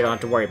 multiplayer, you don't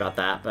have to worry about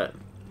that, but...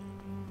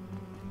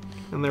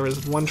 And there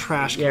was one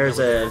trash can. there's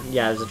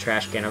a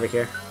trash can over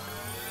here.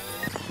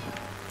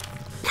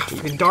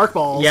 Freaking dark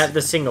balls. Yeah,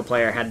 the single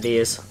player had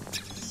these.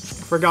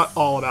 Forgot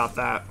all about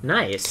that.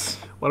 Nice.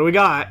 What do we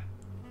got?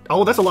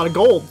 Oh, that's a lot of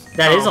gold.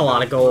 That is a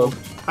lot of gold.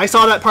 I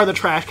saw that part of the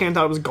trash can,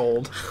 thought it was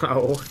gold.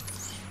 Oh.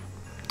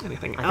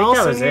 Anything I think else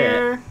that was in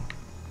here?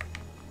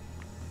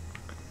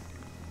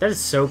 That is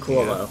so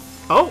cool, though.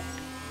 Oh!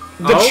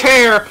 The Oh.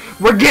 chair!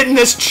 We're getting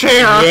this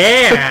chair!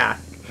 Yeah!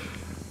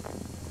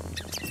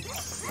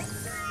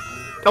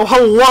 Oh,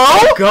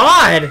 hello?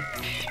 God!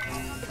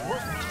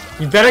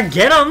 You better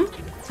get him!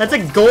 That's a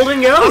golden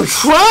I'm ghost!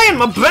 trying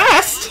my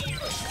best!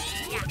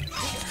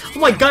 Oh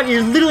my God,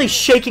 you're literally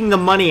shaking the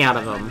money out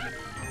of him.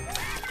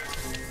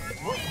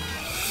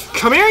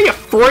 Come here, you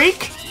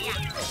freak!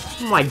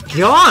 Oh my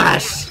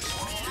gosh!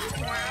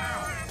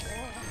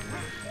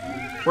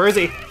 Where is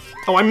he?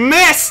 Oh, I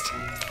missed!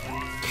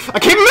 I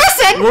keep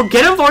missing! We'll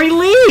get him before he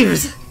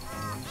leaves!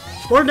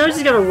 Lord knows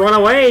he's gonna run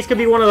away. He's gonna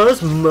be one of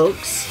those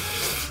mooks.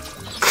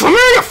 Come here,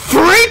 you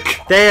freak!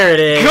 There it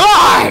is.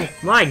 God!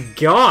 My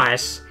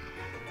gosh.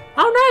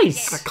 How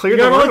nice. I cleared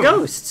you got the all the room.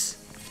 ghosts.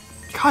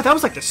 God, that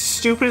was like the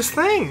stupidest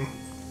thing.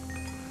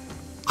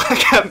 I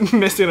kept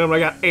missing him. I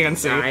got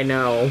antsy. I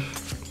know.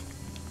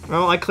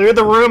 Well, I cleared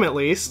the room at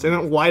least. It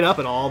didn't light up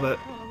at all, but...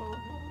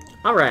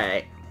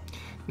 Alright.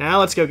 Now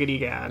let's go get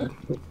Egad.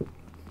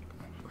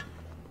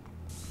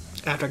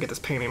 After I get this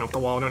painting off the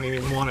wall, I don't need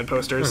any wanted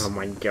posters. Oh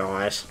my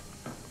gosh.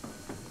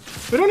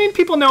 We don't need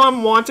people to know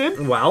I'm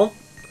wanted. Well,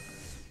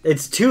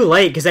 it's too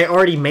late because I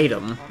already made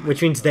them,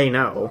 which means they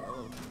know.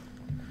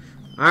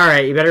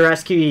 Alright, you better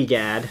rescue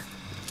Egad.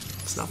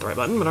 It's not the right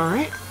button, but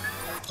alright.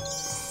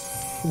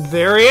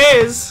 There he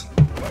is!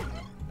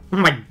 Oh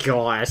my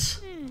gosh.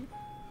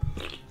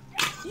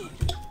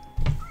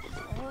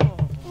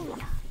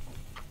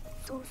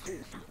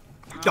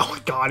 Oh my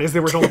god, is the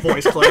original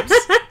voice clips.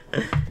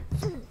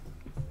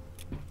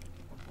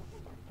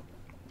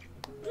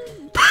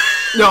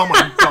 Oh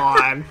my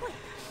god.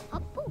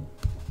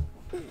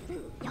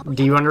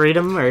 Do you want to read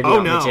them, or do you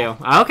want me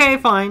to? Okay,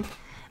 fine.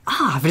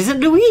 Ah, but isn't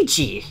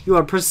Luigi? You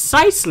are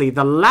precisely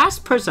the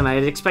last person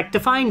I'd expect to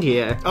find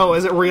here. Oh,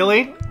 is it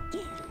really?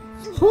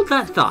 Hold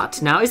that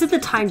thought. Now isn't the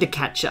time to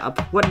catch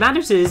up. What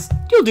matters is,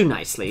 you'll do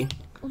nicely.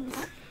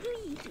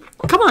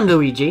 Come on,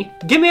 Luigi.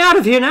 Get me out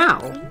of here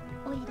now.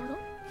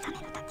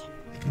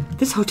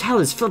 This hotel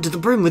is filled to the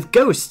brim with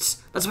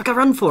ghosts. Let's make a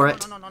run for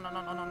it. Oh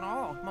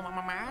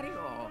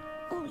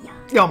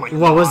my god.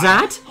 What was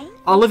that?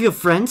 All of your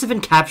friends have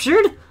been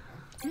captured?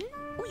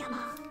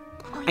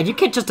 And you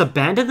can't just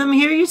abandon them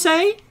here, you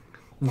say?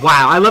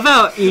 Wow, I love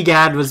how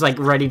Egad was like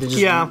ready to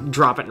just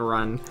drop it and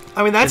run.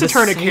 I mean, that's a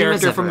turn of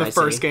character from the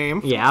first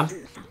game. Yeah.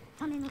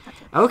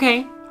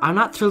 Okay, I'm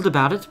not thrilled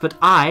about it, but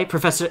I,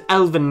 Professor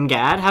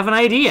Elvingad, have an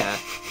idea.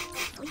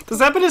 Has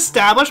that been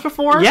established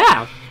before?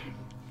 Yeah.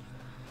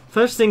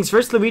 First things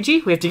first,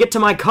 Luigi, we have to get to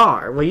my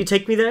car. Will you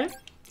take me there?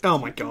 Oh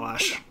my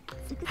gosh.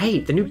 Hey,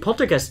 the new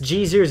Poltergeist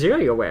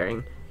G00 you're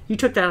wearing. You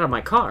took that out of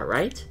my car,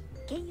 right?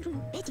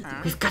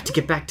 We've got to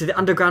get back to the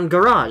underground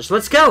garage.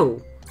 Let's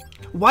go!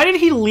 Why did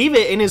he leave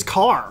it in his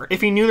car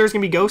if he knew there was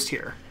gonna be ghosts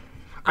here?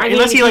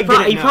 Unless he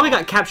probably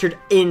got captured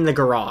in the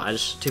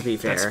garage, to be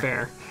fair. That's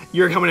fair.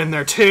 You're coming in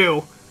there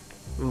too.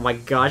 Oh my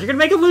gosh, you're gonna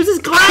make him lose his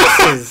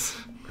glasses!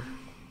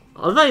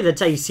 I love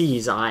that's how you see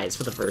his eyes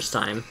for the first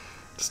time.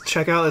 Let's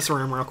check out this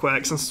room real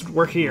quick since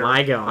we're here.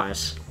 My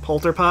gosh.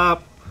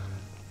 Polterpop.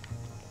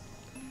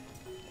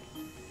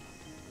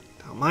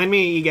 Don't mind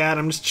me, Egad.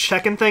 I'm just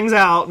checking things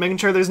out, making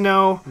sure there's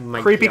no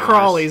creepy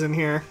crawlies in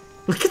here.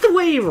 Look at the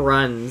way he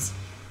runs.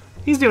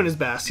 He's doing his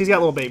best. He's got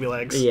little baby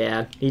legs.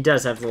 Yeah, he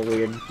does have little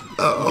weird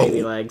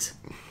baby legs.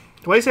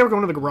 Why do you say we're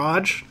going to the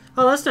garage?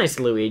 Oh, that's nice,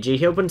 Luigi.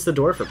 He opens the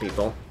door for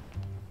people.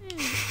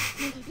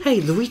 Hey,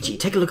 Luigi,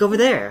 take a look over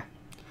there.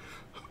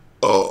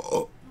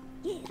 Oh.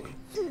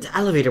 The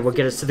elevator will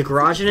get us to the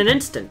garage in an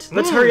instant.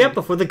 Let's hurry up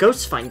before the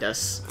ghosts find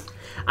us.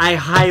 I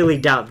highly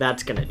doubt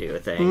that's gonna do a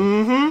thing.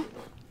 Mm-hmm.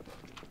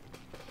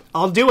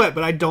 I'll do it,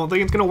 but I don't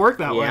think it's gonna work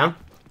that way. Oh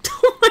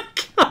my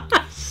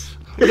gosh.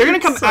 They're gonna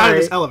come out of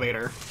this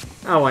elevator.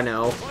 Oh, I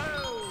know.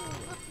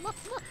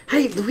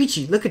 Hey,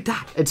 Luigi, look at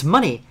that. It's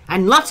money,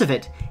 and lots of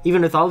it.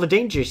 Even with all the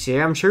dangers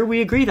here, I'm sure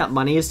we agree that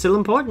money is still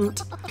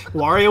important.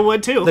 Wario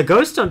would too. The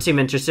ghosts don't seem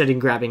interested in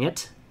grabbing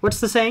it. What's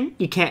the saying?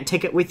 You can't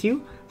take it with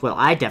you? Well,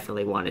 I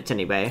definitely want it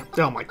anyway.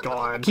 Oh my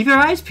god. Keep your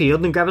eyes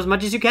peeled and grab as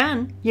much as you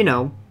can. You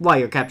know, while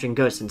you're capturing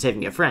ghosts and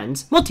saving your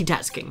friends.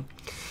 Multitasking.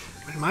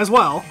 Might as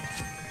well.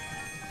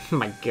 Oh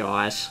my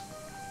gosh.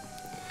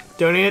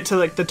 Donate it to,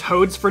 like, the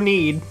Toads for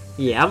Need.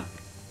 Yep.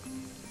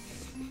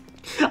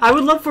 I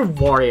would love for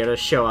Wario to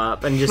show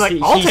up and just...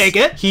 Like, I'll take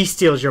it. He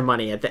steals your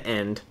money at the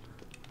end.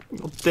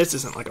 Well, this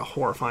isn't, like, a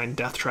horrifying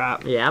death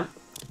trap. Yeah.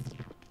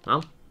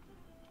 Well...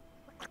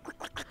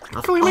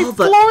 Look how many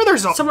floor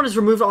there's all... Someone has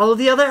removed all of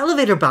the other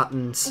elevator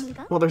buttons.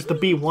 Well, there's the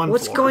B1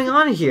 What's floor. going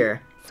on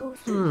here?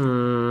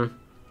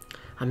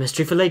 A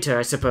mystery for later,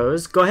 I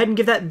suppose. Go ahead and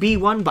give that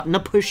B1 button a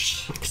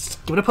push.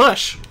 Just give it a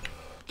push.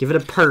 Give it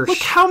a push. Look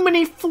how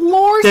many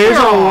floors There's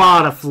there a are.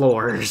 lot of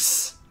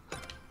floors.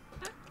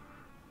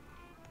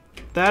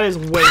 That is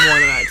way more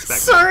than I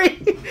expected. Sorry.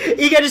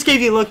 Ega just gave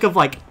you a look of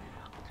like,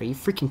 are you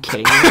freaking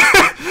kidding me?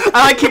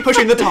 I like keep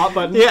pushing the top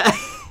button. Yeah.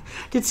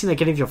 Didn't seem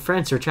like any of your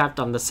friends were trapped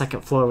on the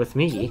second floor with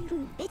me.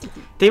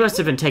 They must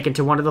have been taken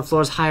to one of the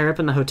floors higher up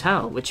in the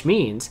hotel, which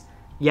means,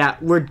 yeah,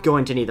 we're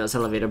going to need those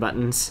elevator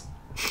buttons.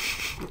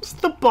 Does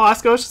the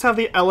boss ghosts just have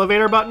the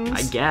elevator buttons?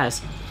 I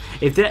guess.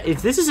 If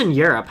this is in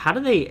Europe, how do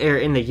they, or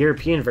in the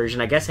European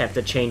version, I guess they have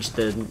to change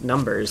the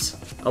numbers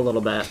a little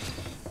bit.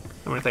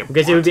 I mean, if they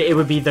because it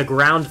would be the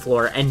ground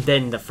floor and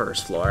then the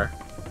first floor.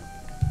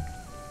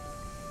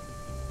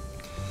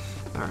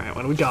 Alright,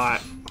 what do we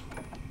got?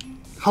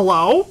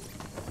 Hello?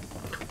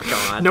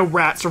 God. No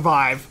rat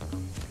survive.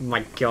 Oh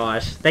my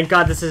gosh. Thank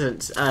God this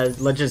isn't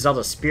Legend of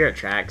Zelda Spirit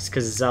Tracks,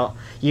 because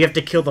you have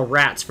to kill the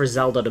rats for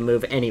Zelda to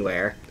move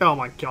anywhere. Oh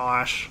my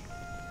gosh.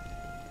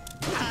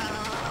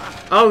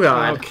 Oh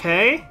god.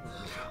 Okay.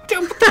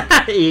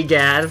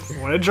 Egad.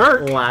 What a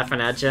jerk.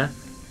 Laughing at you.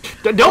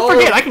 Don't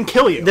forget, I can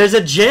kill you. There's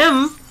a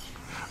gym.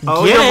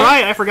 Oh, Get you're it.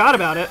 right. I forgot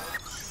about it.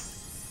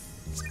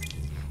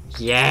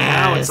 Yes.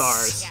 Now it's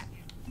ours.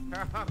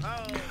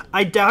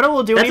 I doubt it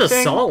will do anything.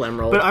 That's a Soul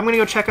Emerald. But I'm gonna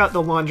go check out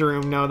the laundry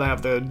room now that I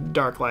have the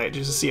dark light,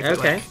 just to see if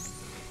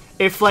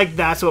if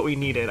that's what we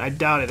needed. I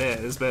doubt it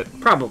is, but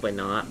probably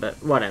not. But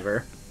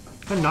whatever.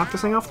 Did I knock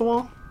this thing off the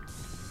wall?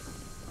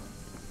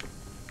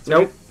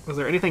 Nope. Was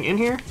there anything in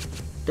here?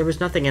 There was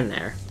nothing in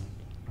there.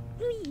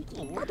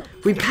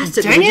 We passed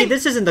it, Dang Luigi. it!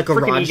 This isn't the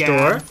garage Frickin'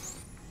 door. Egad.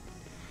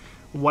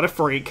 What a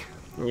freak.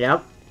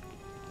 Yep.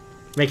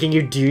 Making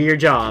you do your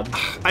job.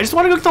 I just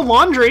want to go to the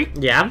laundry.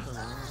 Yeah.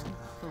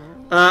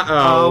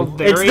 Uh-oh.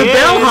 There It's he the is.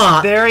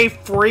 bellhop. There he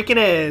freaking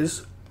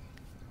is.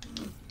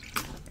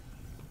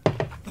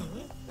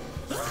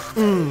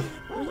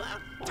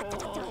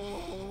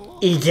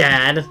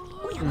 Egad.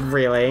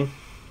 Really?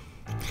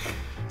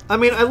 I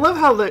mean, I love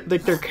how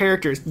their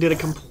characters did a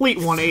complete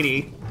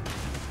 180.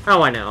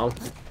 Oh, I know.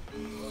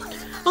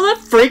 Oh, that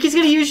freak! He's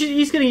gonna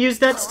use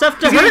that stuff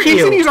to hurt He's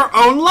you. gonna use our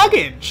own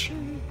luggage.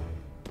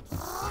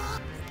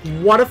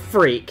 What a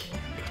freak!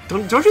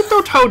 Don't you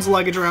throw Toad's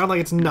luggage around like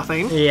it's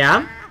nothing.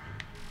 Yeah.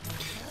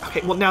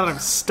 Okay, well now that I'm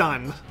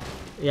stunned.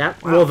 Yeah.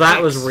 Wow, Well, that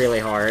thanks. was really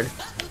hard.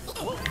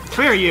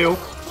 Come here, you.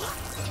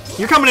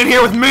 You're coming in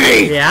here with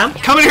me. Yeah.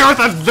 Come in here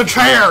with the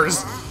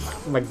chairs.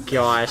 Oh my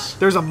gosh.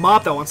 There's a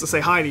mop that wants to say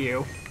hi to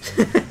you.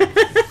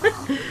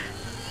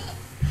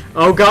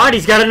 Oh god,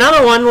 he's got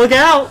another one. Look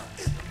out!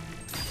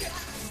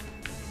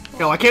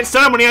 No, I can't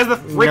stun him when he has the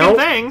freaking Nope.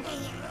 thing.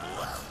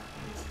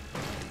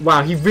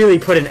 Wow, he really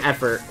put in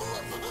effort.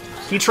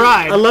 He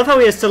tried. I love how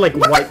he has to like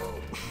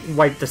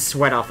wipe the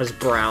sweat off his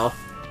brow.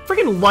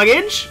 Freaking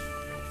luggage.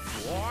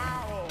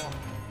 I'm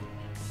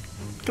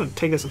gonna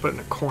take this and put it in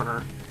a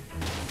corner.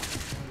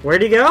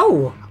 Where'd he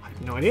go? I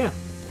have no idea.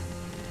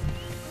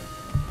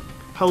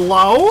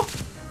 Hello?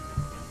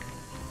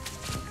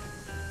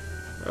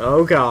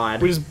 Oh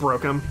god. We just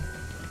broke him.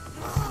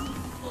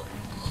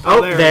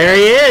 Oh, there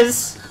he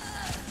is.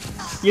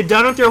 You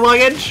done with your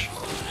luggage?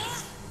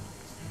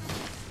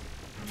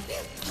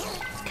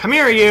 Come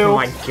here, you. Oh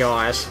my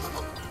gosh.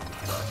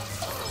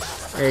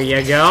 There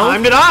you go.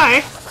 Time to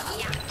die.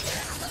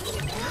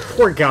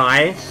 Poor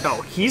guy.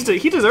 Oh, he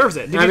deserves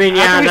it. I mean,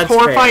 yeah, after his that's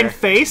horrifying fair.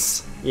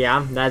 face.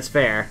 Yeah, that's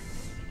fair.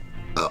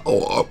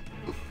 Oh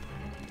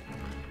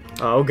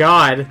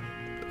god.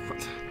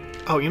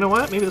 Oh, you know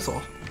what? Maybe this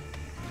will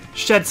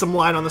shed some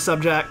light on the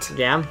subject.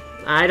 Yeah.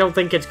 I don't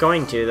think it's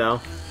going to,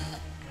 though.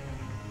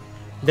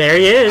 There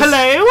he is.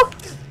 Hello?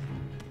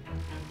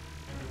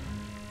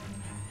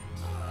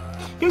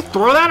 You can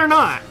throw that or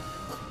not?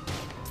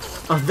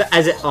 Oh,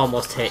 as it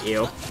almost hit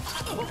you.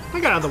 I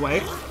got out of the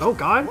way. Oh,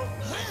 God.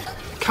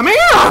 Come here!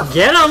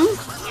 Get him!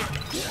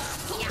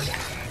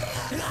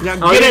 Now,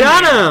 Oh, get you in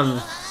got there.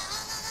 him!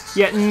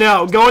 Yeah,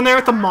 no. Go in there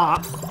with the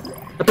mop.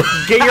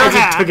 Get your I just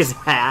hat. took his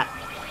hat.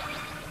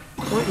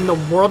 What in the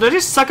world? Did I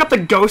just suck up the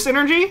ghost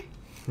energy?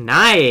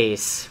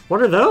 Nice.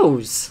 What are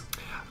those?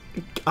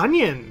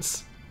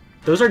 Onions.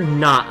 Those are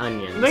not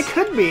onions. They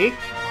could be.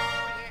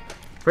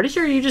 Pretty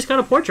sure you just got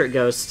a portrait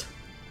ghost.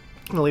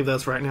 I'm gonna leave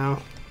those for right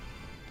now.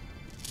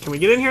 Can we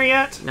get in here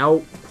yet?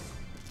 Nope.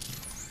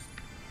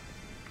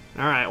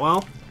 Alright,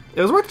 well,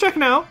 it was worth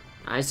checking out.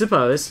 I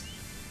suppose.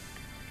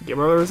 Get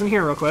whatever's in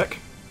here real quick.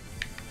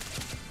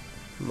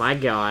 My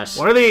gosh.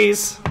 What are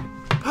these?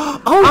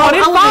 Oh, Oh, 1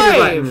 in elevator 5!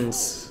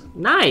 buttons.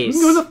 Nice.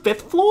 You can go to the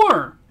 5th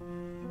floor.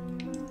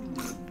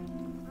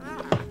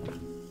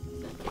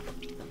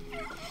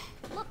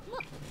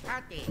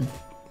 Party.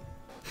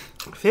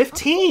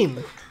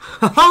 15.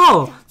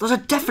 Oh, those are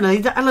definitely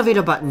the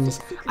elevator buttons.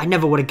 I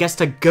never would have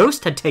guessed a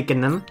ghost had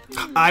taken them.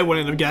 I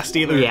wouldn't have guessed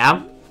either.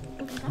 Yeah.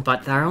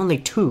 But there are only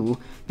 2.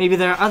 Maybe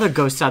there are other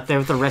ghosts out there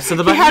with the rest of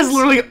the He buttons. has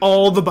literally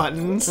all the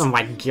buttons. Oh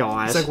my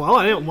gosh. It's like, well,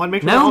 I didn't want to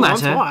make sure No all in one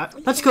matter. spot.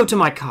 Let's go to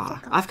my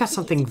car. I've got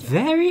something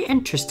very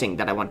interesting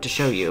that I want to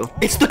show you.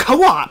 It's the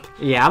co-op.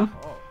 Yeah?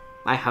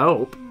 I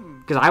hope.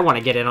 Because I want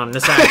to get in on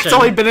this action. It's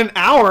only been an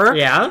hour.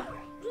 Yeah?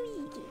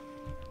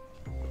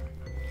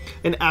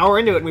 An hour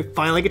into it, and we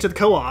finally get to the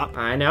co-op.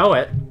 I know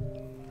it.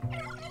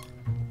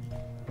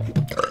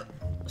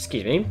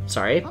 Excuse me.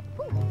 Sorry.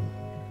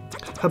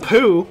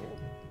 Hapoo.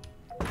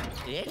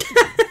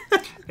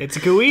 It's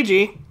a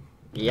Luigi.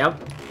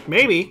 Yep.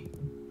 Maybe.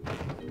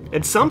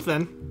 It's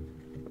something.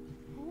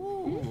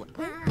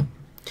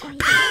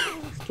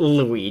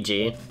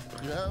 Luigi.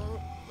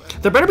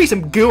 There better be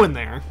some goo in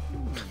there.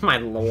 My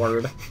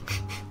lord.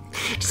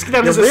 Just get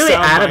that You're as a really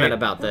sound adamant bite.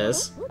 about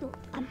this.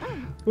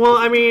 Well,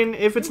 I mean,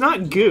 if it's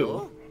not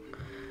goo.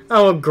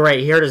 Oh,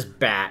 great. Here it is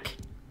back.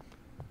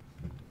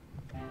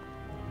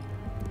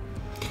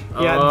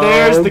 Yeah,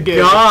 there's the goo.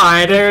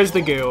 God. There's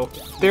the goo.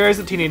 There's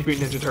the Teenage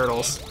Mutant Ninja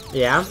Turtles.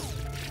 Yeah?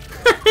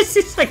 It's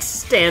just like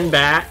stand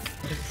back.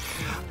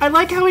 I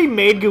like how he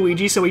made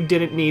Luigi so he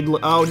didn't need.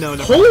 Oh no!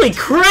 No. Holy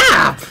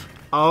crap!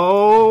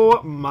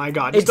 Oh my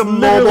God! Just It's a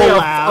mobile literally a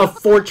lab.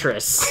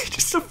 fortress.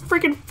 Just a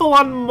freaking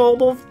full-on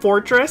mobile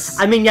fortress.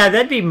 I mean, yeah,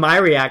 that'd be my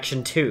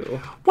reaction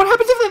too. What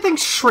happens if that thing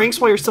shrinks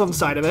while you're still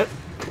inside of it?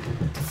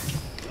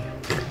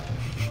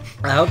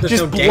 I hope there's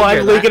Just no blood danger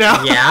of that. leaking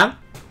out. Yeah.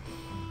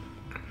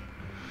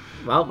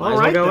 Well, might as well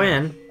Alright go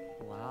then. in.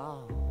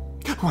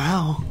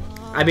 Wow.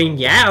 I mean,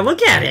 yeah,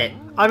 look at it.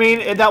 I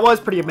mean, that was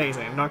pretty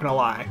amazing. I'm not gonna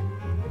lie.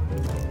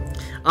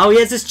 Oh, he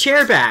has his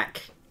chair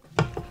back.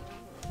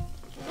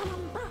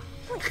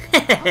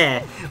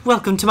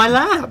 Welcome to my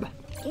lab.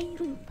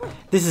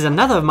 This is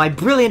another of my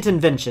brilliant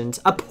inventions,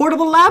 a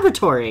portable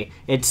laboratory.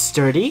 It's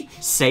sturdy,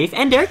 safe,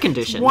 and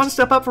air-conditioned. One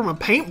step up from a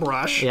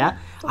paintbrush. Yeah,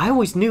 I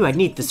always knew I'd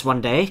need this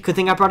one day. Good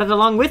thing I brought it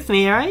along with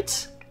me,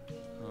 alright?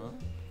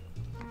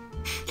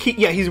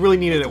 He's really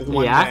needed it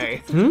one Yeah?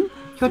 day. You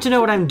want to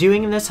know what I'm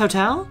doing in this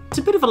hotel? It's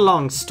a bit of a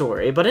long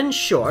story, but in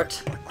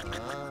short,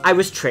 I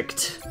was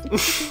tricked.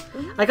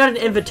 I got an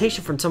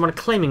invitation from someone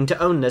claiming to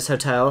own this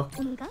hotel.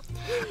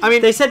 I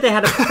mean, They said they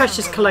had a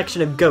precious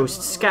collection of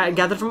ghosts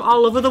gathered from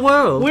all over the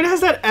world. when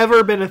has that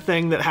ever been a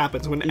thing that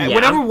happens? Yeah.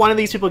 Whenever one of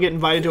these people get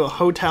invited to a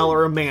hotel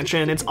or a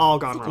mansion, it's all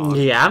gone wrong.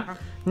 Yeah.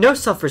 No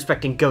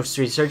self-respecting ghost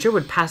researcher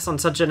would pass on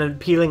such an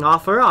appealing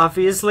offer,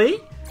 obviously.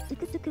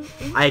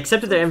 I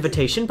accepted their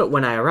invitation, but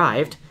when I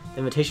arrived, the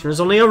invitation was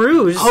only a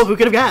ruse. Oh, who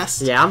could have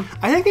guessed? Yeah.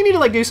 I think they need to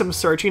like do some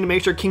searching to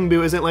make sure King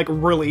Boo isn't like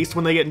released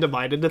when they get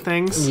divided to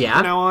things. Yeah.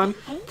 From now on.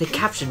 They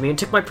captured me and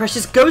took my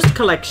precious ghost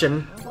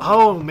collection.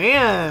 Oh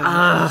man.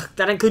 Ugh,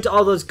 that includes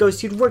all those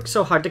ghosts you'd worked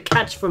so hard to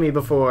catch for me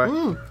before.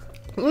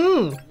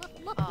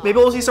 Maybe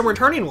we'll see some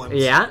returning ones.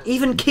 Yeah,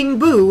 even King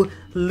Boo.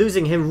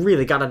 Losing him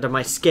really got under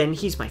my skin.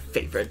 He's my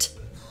favorite.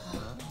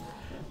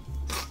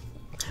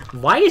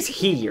 Why is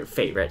he your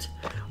favorite?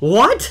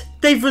 What?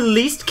 They've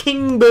released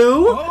King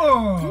Boo?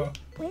 Oh.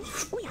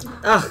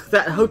 Ugh,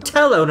 that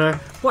hotel owner.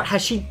 What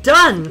has she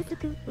done?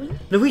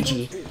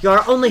 Luigi, you're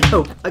our only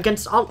hope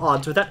against all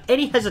odds without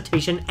any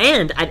hesitation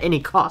and at any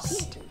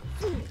cost.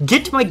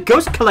 Get my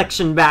ghost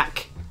collection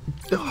back.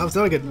 Oh, that was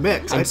not a good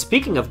mix. And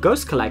speaking of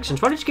ghost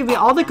collections, why don't you give me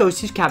all the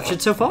ghosts you've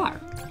captured so far?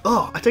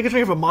 I take a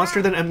drink of a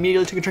monster, then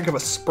immediately take a drink of a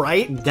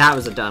Sprite. That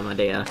was a dumb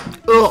idea.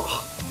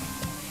 Ugh.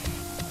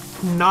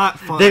 Not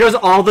fun. There goes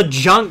all the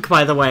junk,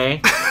 by the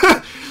way.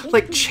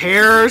 Like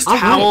chairs, All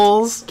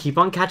towels. right. Keep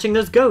on catching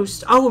those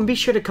ghosts. Oh, and be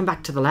sure to come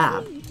back to the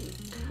lab.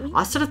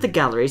 I'll set up the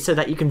gallery so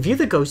that you can view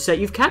the ghosts that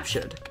you've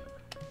captured.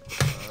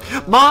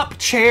 Mop,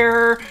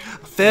 chair,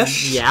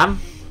 fish. Yeah.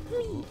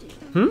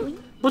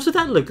 What's with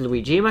that look,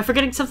 Luigi? Am I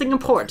forgetting something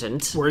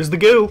important? Where's the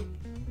goo?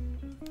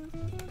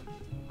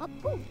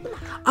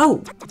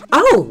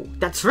 Oh,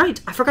 that's right.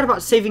 I forgot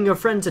about saving your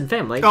friends and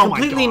family. Oh my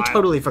Completely and God.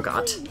 totally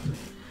forgot.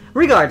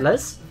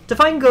 Regardless, to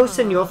find ghosts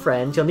and your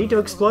friends, you'll need to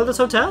explore this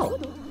hotel.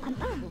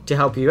 To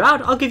help you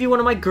out, I'll give you one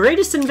of my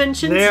greatest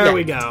inventions There yet.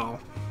 we go.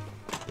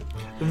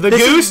 The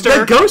This is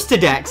Gooster. the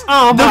Ghostadex.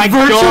 Oh the my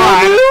virtual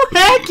God. goo?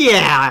 Heck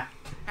yeah!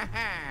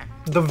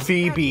 The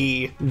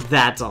VB.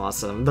 That's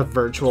awesome. The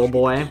Virtual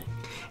Boy.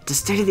 It's a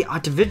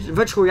state-of-the-art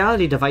virtual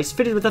reality device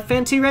fitted with a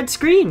fancy red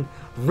screen.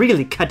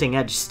 Really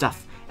cutting-edge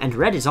stuff. And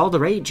red is all the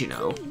rage, you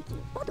know.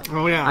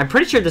 Oh yeah. I'm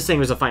pretty sure this thing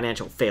was a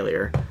financial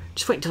failure.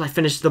 Just wait until I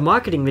finish the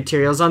marketing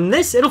materials on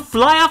this. It'll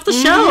fly off the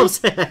shelves.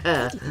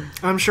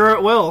 I'm sure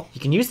it will.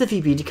 You can use the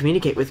VB to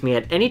communicate with me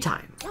at any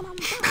time.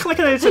 Like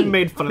they just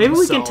made fun of Maybe we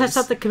themselves. can test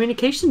out the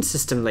communication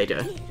system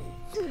later.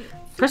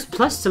 Press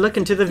plus to look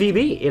into the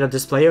VB. It'll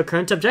display your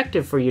current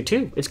objective for you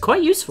too. It's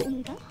quite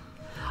useful.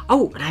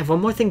 Oh, and I have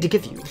one more thing to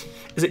give you.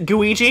 Is it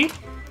Gooigi?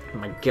 Oh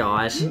my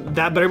gosh.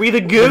 That better be the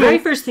The goo. very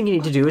first thing you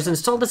need to do is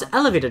install this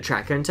elevator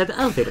tracker inside the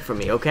elevator for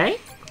me, okay?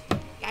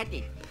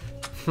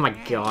 Oh my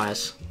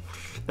gosh.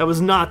 That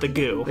was not the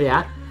goo.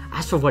 Yeah,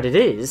 as for what it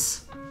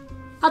is,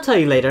 I'll tell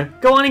you later.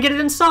 Go on and get it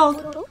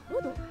installed.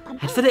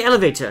 Head for the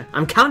elevator.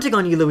 I'm counting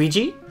on you,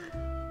 Luigi.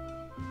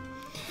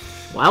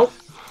 Well,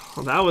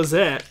 That was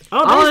it.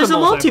 oh, there's the a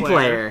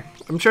multiplayer.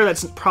 I'm sure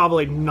that's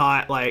probably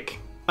not like.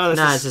 Oh, this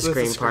Nah, is, it's a this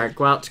screen is part.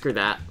 Well, screw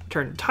that.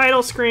 Turn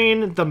title screen.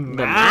 The The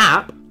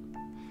map. map.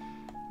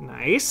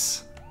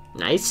 Nice.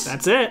 Nice.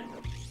 That's it.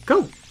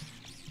 cool.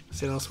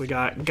 See what else we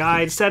got?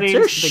 Guide settings.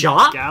 there a the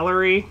shop?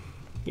 Gallery.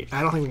 Yeah,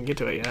 I don't think we can get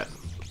to it yet.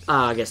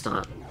 I guess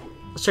not.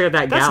 Let's check out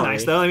that That's gallery.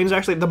 nice though. That means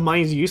actually the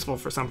money's useful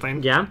for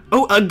something. Yeah.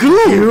 Oh, a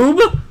goo.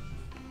 Cube?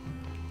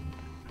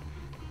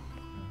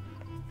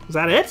 Is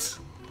that it?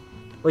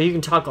 Well, you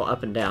can toggle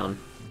up and down.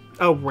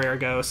 Oh, rare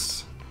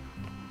ghosts.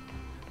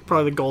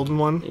 Probably the golden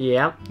one.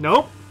 Yeah.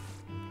 Nope.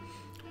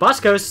 Boss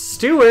Ghost,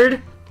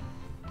 Steward.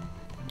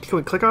 Can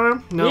we click on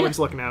him? No, Yeah. we're just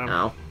looking at him.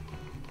 Oh.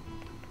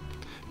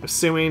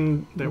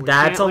 Assuming that we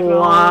That's a can't look at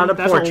lot him. of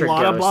portrait That's a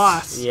lot ghosts. of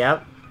boss.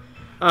 Yep.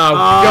 Oh,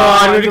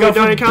 God, we have to go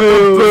don't for count the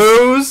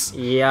booze.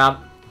 booze. Yep.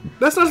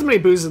 That's not as many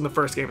boozes in the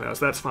first game though,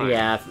 so that's fine.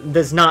 Yeah,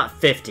 there's not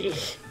 50.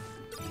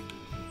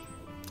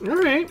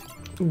 Alright.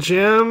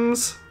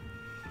 Gems.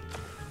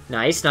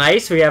 Nice,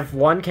 nice. We have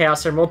 1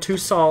 Chaos Emerald, 2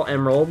 Sol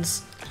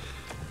Emeralds.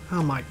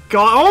 Oh my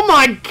god. Oh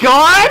my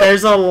god!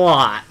 There's a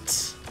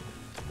lot.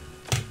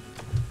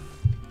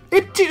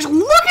 It just,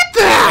 look at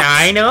that!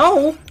 I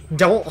know.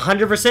 Don't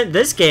 100%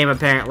 this game,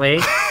 apparently.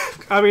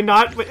 I mean,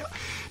 not.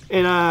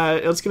 And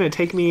it's gonna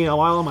take me a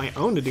while on my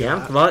own to do Yeah,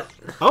 that. but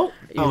Oh,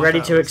 you ready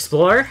to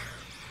explore?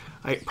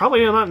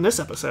 Probably not in this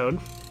episode.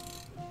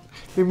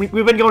 We've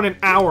been going an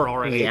hour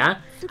already. Yeah.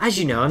 As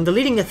you know, I'm the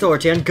leading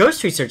authority on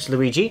ghost research,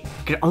 Luigi. It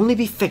could only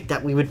be fate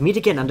that we would meet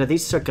again under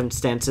these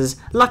circumstances.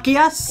 Lucky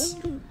us!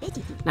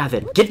 Now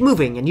then, get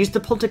moving and use the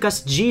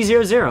Poltergust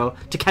G00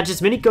 to catch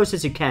as many ghosts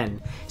as you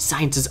can.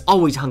 Science is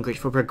always hungry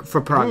for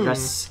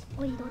progress.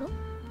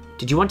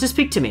 Did you want to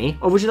speak to me,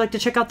 or would you like to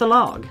check out the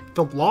log?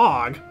 The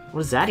log.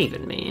 What does that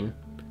even mean?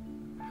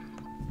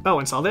 Oh,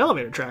 install the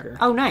elevator tracker.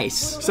 Oh, nice.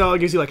 So it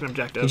gives you like an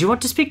objective. Did you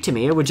want to speak to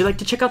me, or would you like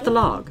to check out the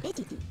log?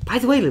 By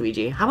the way,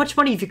 Luigi, how much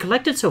money have you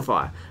collected so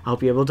far? I'll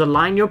be able to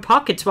line your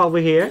pockets while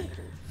we're here.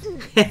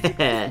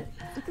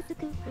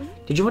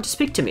 Did you want to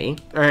speak to me?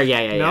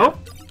 Yeah. Nope.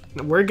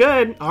 We're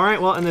good. All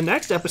right. Well, in the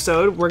next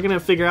episode, we're gonna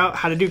figure out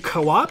how to do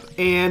co-op,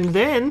 and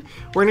then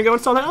we're gonna go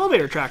install the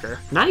elevator tracker.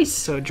 Nice.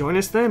 So join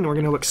us then. We're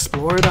gonna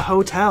explore the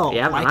hotel.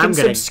 Yeah, like I'm and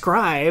gonna-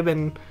 subscribe,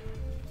 and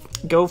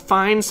go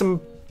find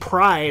some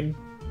pride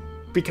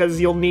because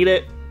you'll need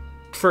it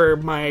for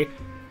my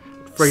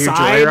for your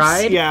sides,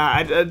 joyride.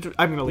 yeah,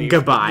 I'm gonna leave.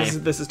 Goodbye.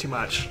 This is too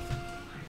much.